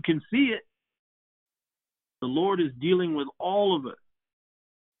begun if you can see it. The Lord is dealing with all of us.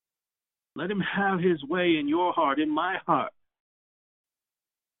 Let him have his way in your heart, in my heart.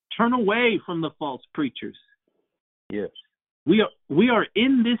 Turn away from the false preachers. Yes. We are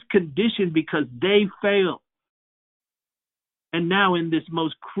in this condition because they failed. And now in this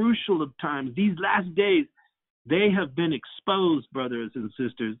most crucial of times, these last days, they have been exposed, brothers and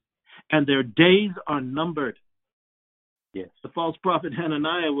sisters, and their days are numbered. Yes. The false prophet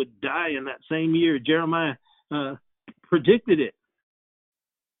Hananiah would die in that same year. Jeremiah predicted it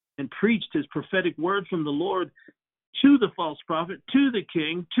and preached his prophetic word from the Lord to the false prophet, to the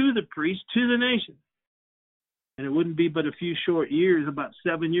king, to the priest, to the nation. And it wouldn't be but a few short years, about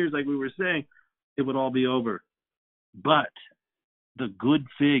 7 years, like we were saying, it would all be over. But the good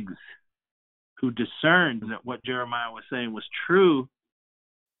figs who discerned that what Jeremiah was saying was true,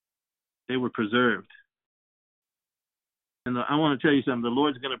 they were preserved. And I want to tell you something. The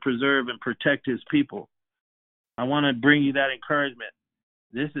Lord's going to preserve and protect his people. I want to bring you that encouragement.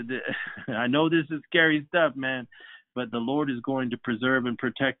 I know this is scary stuff, man, but the Lord is going to preserve and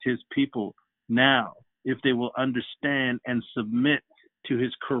protect his people now if they will understand and submit to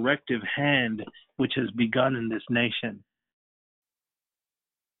his corrective hand, which has begun in this nation.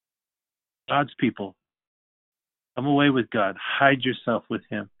 God's people, come away with God. Hide yourself with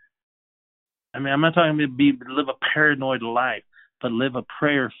him. I'm not talking about live a paranoid life, but live a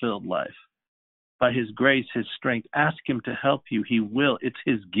prayer-filled life. By his grace, his strength, ask him to help you. He will. It's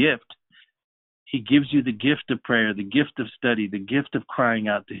his gift. He gives you the gift of prayer, the gift of study, the gift of crying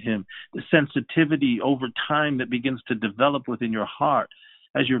out to him, the sensitivity over time that begins to develop within your heart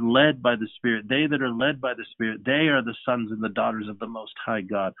as you're led by the Spirit. They that are led by the Spirit, they are the sons and the daughters of the Most High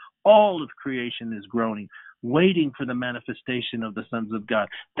God. All of creation is groaning, waiting for the manifestation of the sons of God.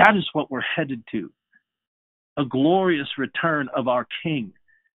 That is what we're headed to. A glorious return of our King,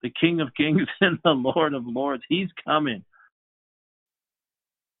 the King of Kings and the Lord of Lords. He's coming.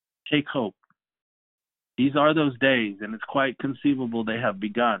 Take hope. These are those days, and it's quite conceivable they have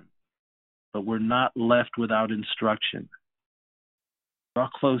begun. But we're not left without instruction. Draw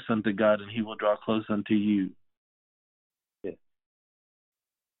close unto God, and he will draw close unto you. Yeah.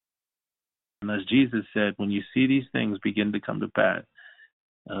 And as Jesus said, when you see these things begin to come to pass,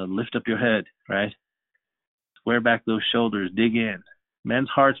 lift up your head, right? Square back those shoulders, dig in. Men's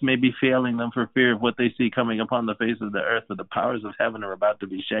hearts may be failing them for fear of what they see coming upon the face of the earth, but the powers of heaven are about to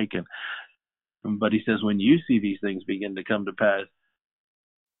be shaken. But he says, when you see these things begin to come to pass,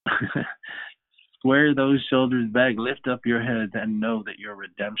 square those shoulders back, lift up your heads, and know that your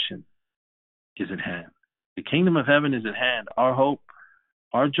redemption is at hand. The kingdom of heaven is at hand. Our hope,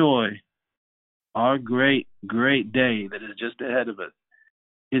 our joy, our great, great day that is just ahead of us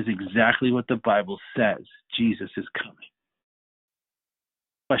is exactly what the Bible says. Jesus is coming.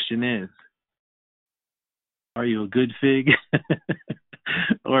 Question is, are you a good fig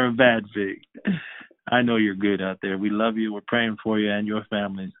or a bad fig? I know you're good out there. We love you. We're praying for you and your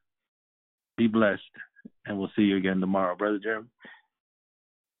families. Be blessed, and we'll see you again tomorrow. Brother Jeremy?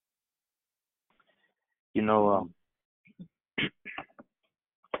 You know,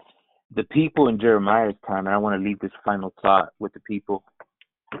 the people in Jeremiah's time, and I want to leave this final thought with the people.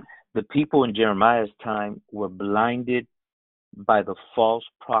 The people in Jeremiah's time were blinded by the false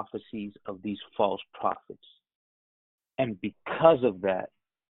prophecies of these false prophets. And because of that,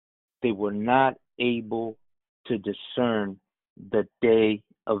 they were not able to discern the day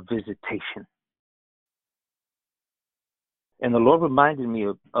of visitation. And the Lord reminded me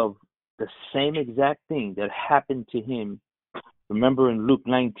of the same exact thing that happened to him. Remember in Luke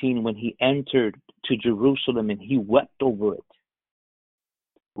 19 when he entered to Jerusalem and he wept over it,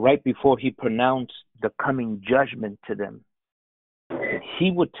 right before he pronounced the coming judgment to them.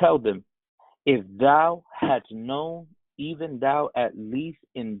 He would tell them, if thou hadst known, even thou at least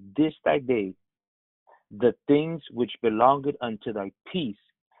in this thy day, the things which belonged unto thy peace,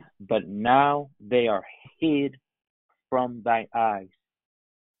 but now they are hid from thy eyes,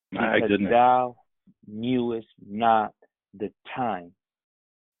 because thou knewest not the time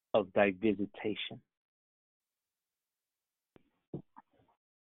of thy visitation.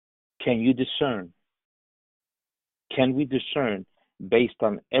 Can you discern? Can we discern based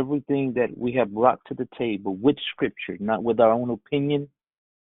on everything that we have brought to the table with Scripture, not with our own opinion,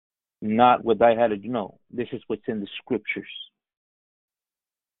 not what I had to know? This is what's in the Scriptures.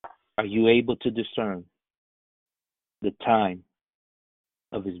 Are you able to discern the time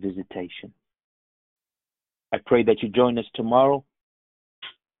of his visitation? I pray that you join us tomorrow.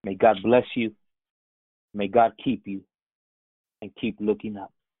 May God bless you. May God keep you and keep looking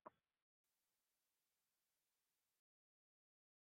up.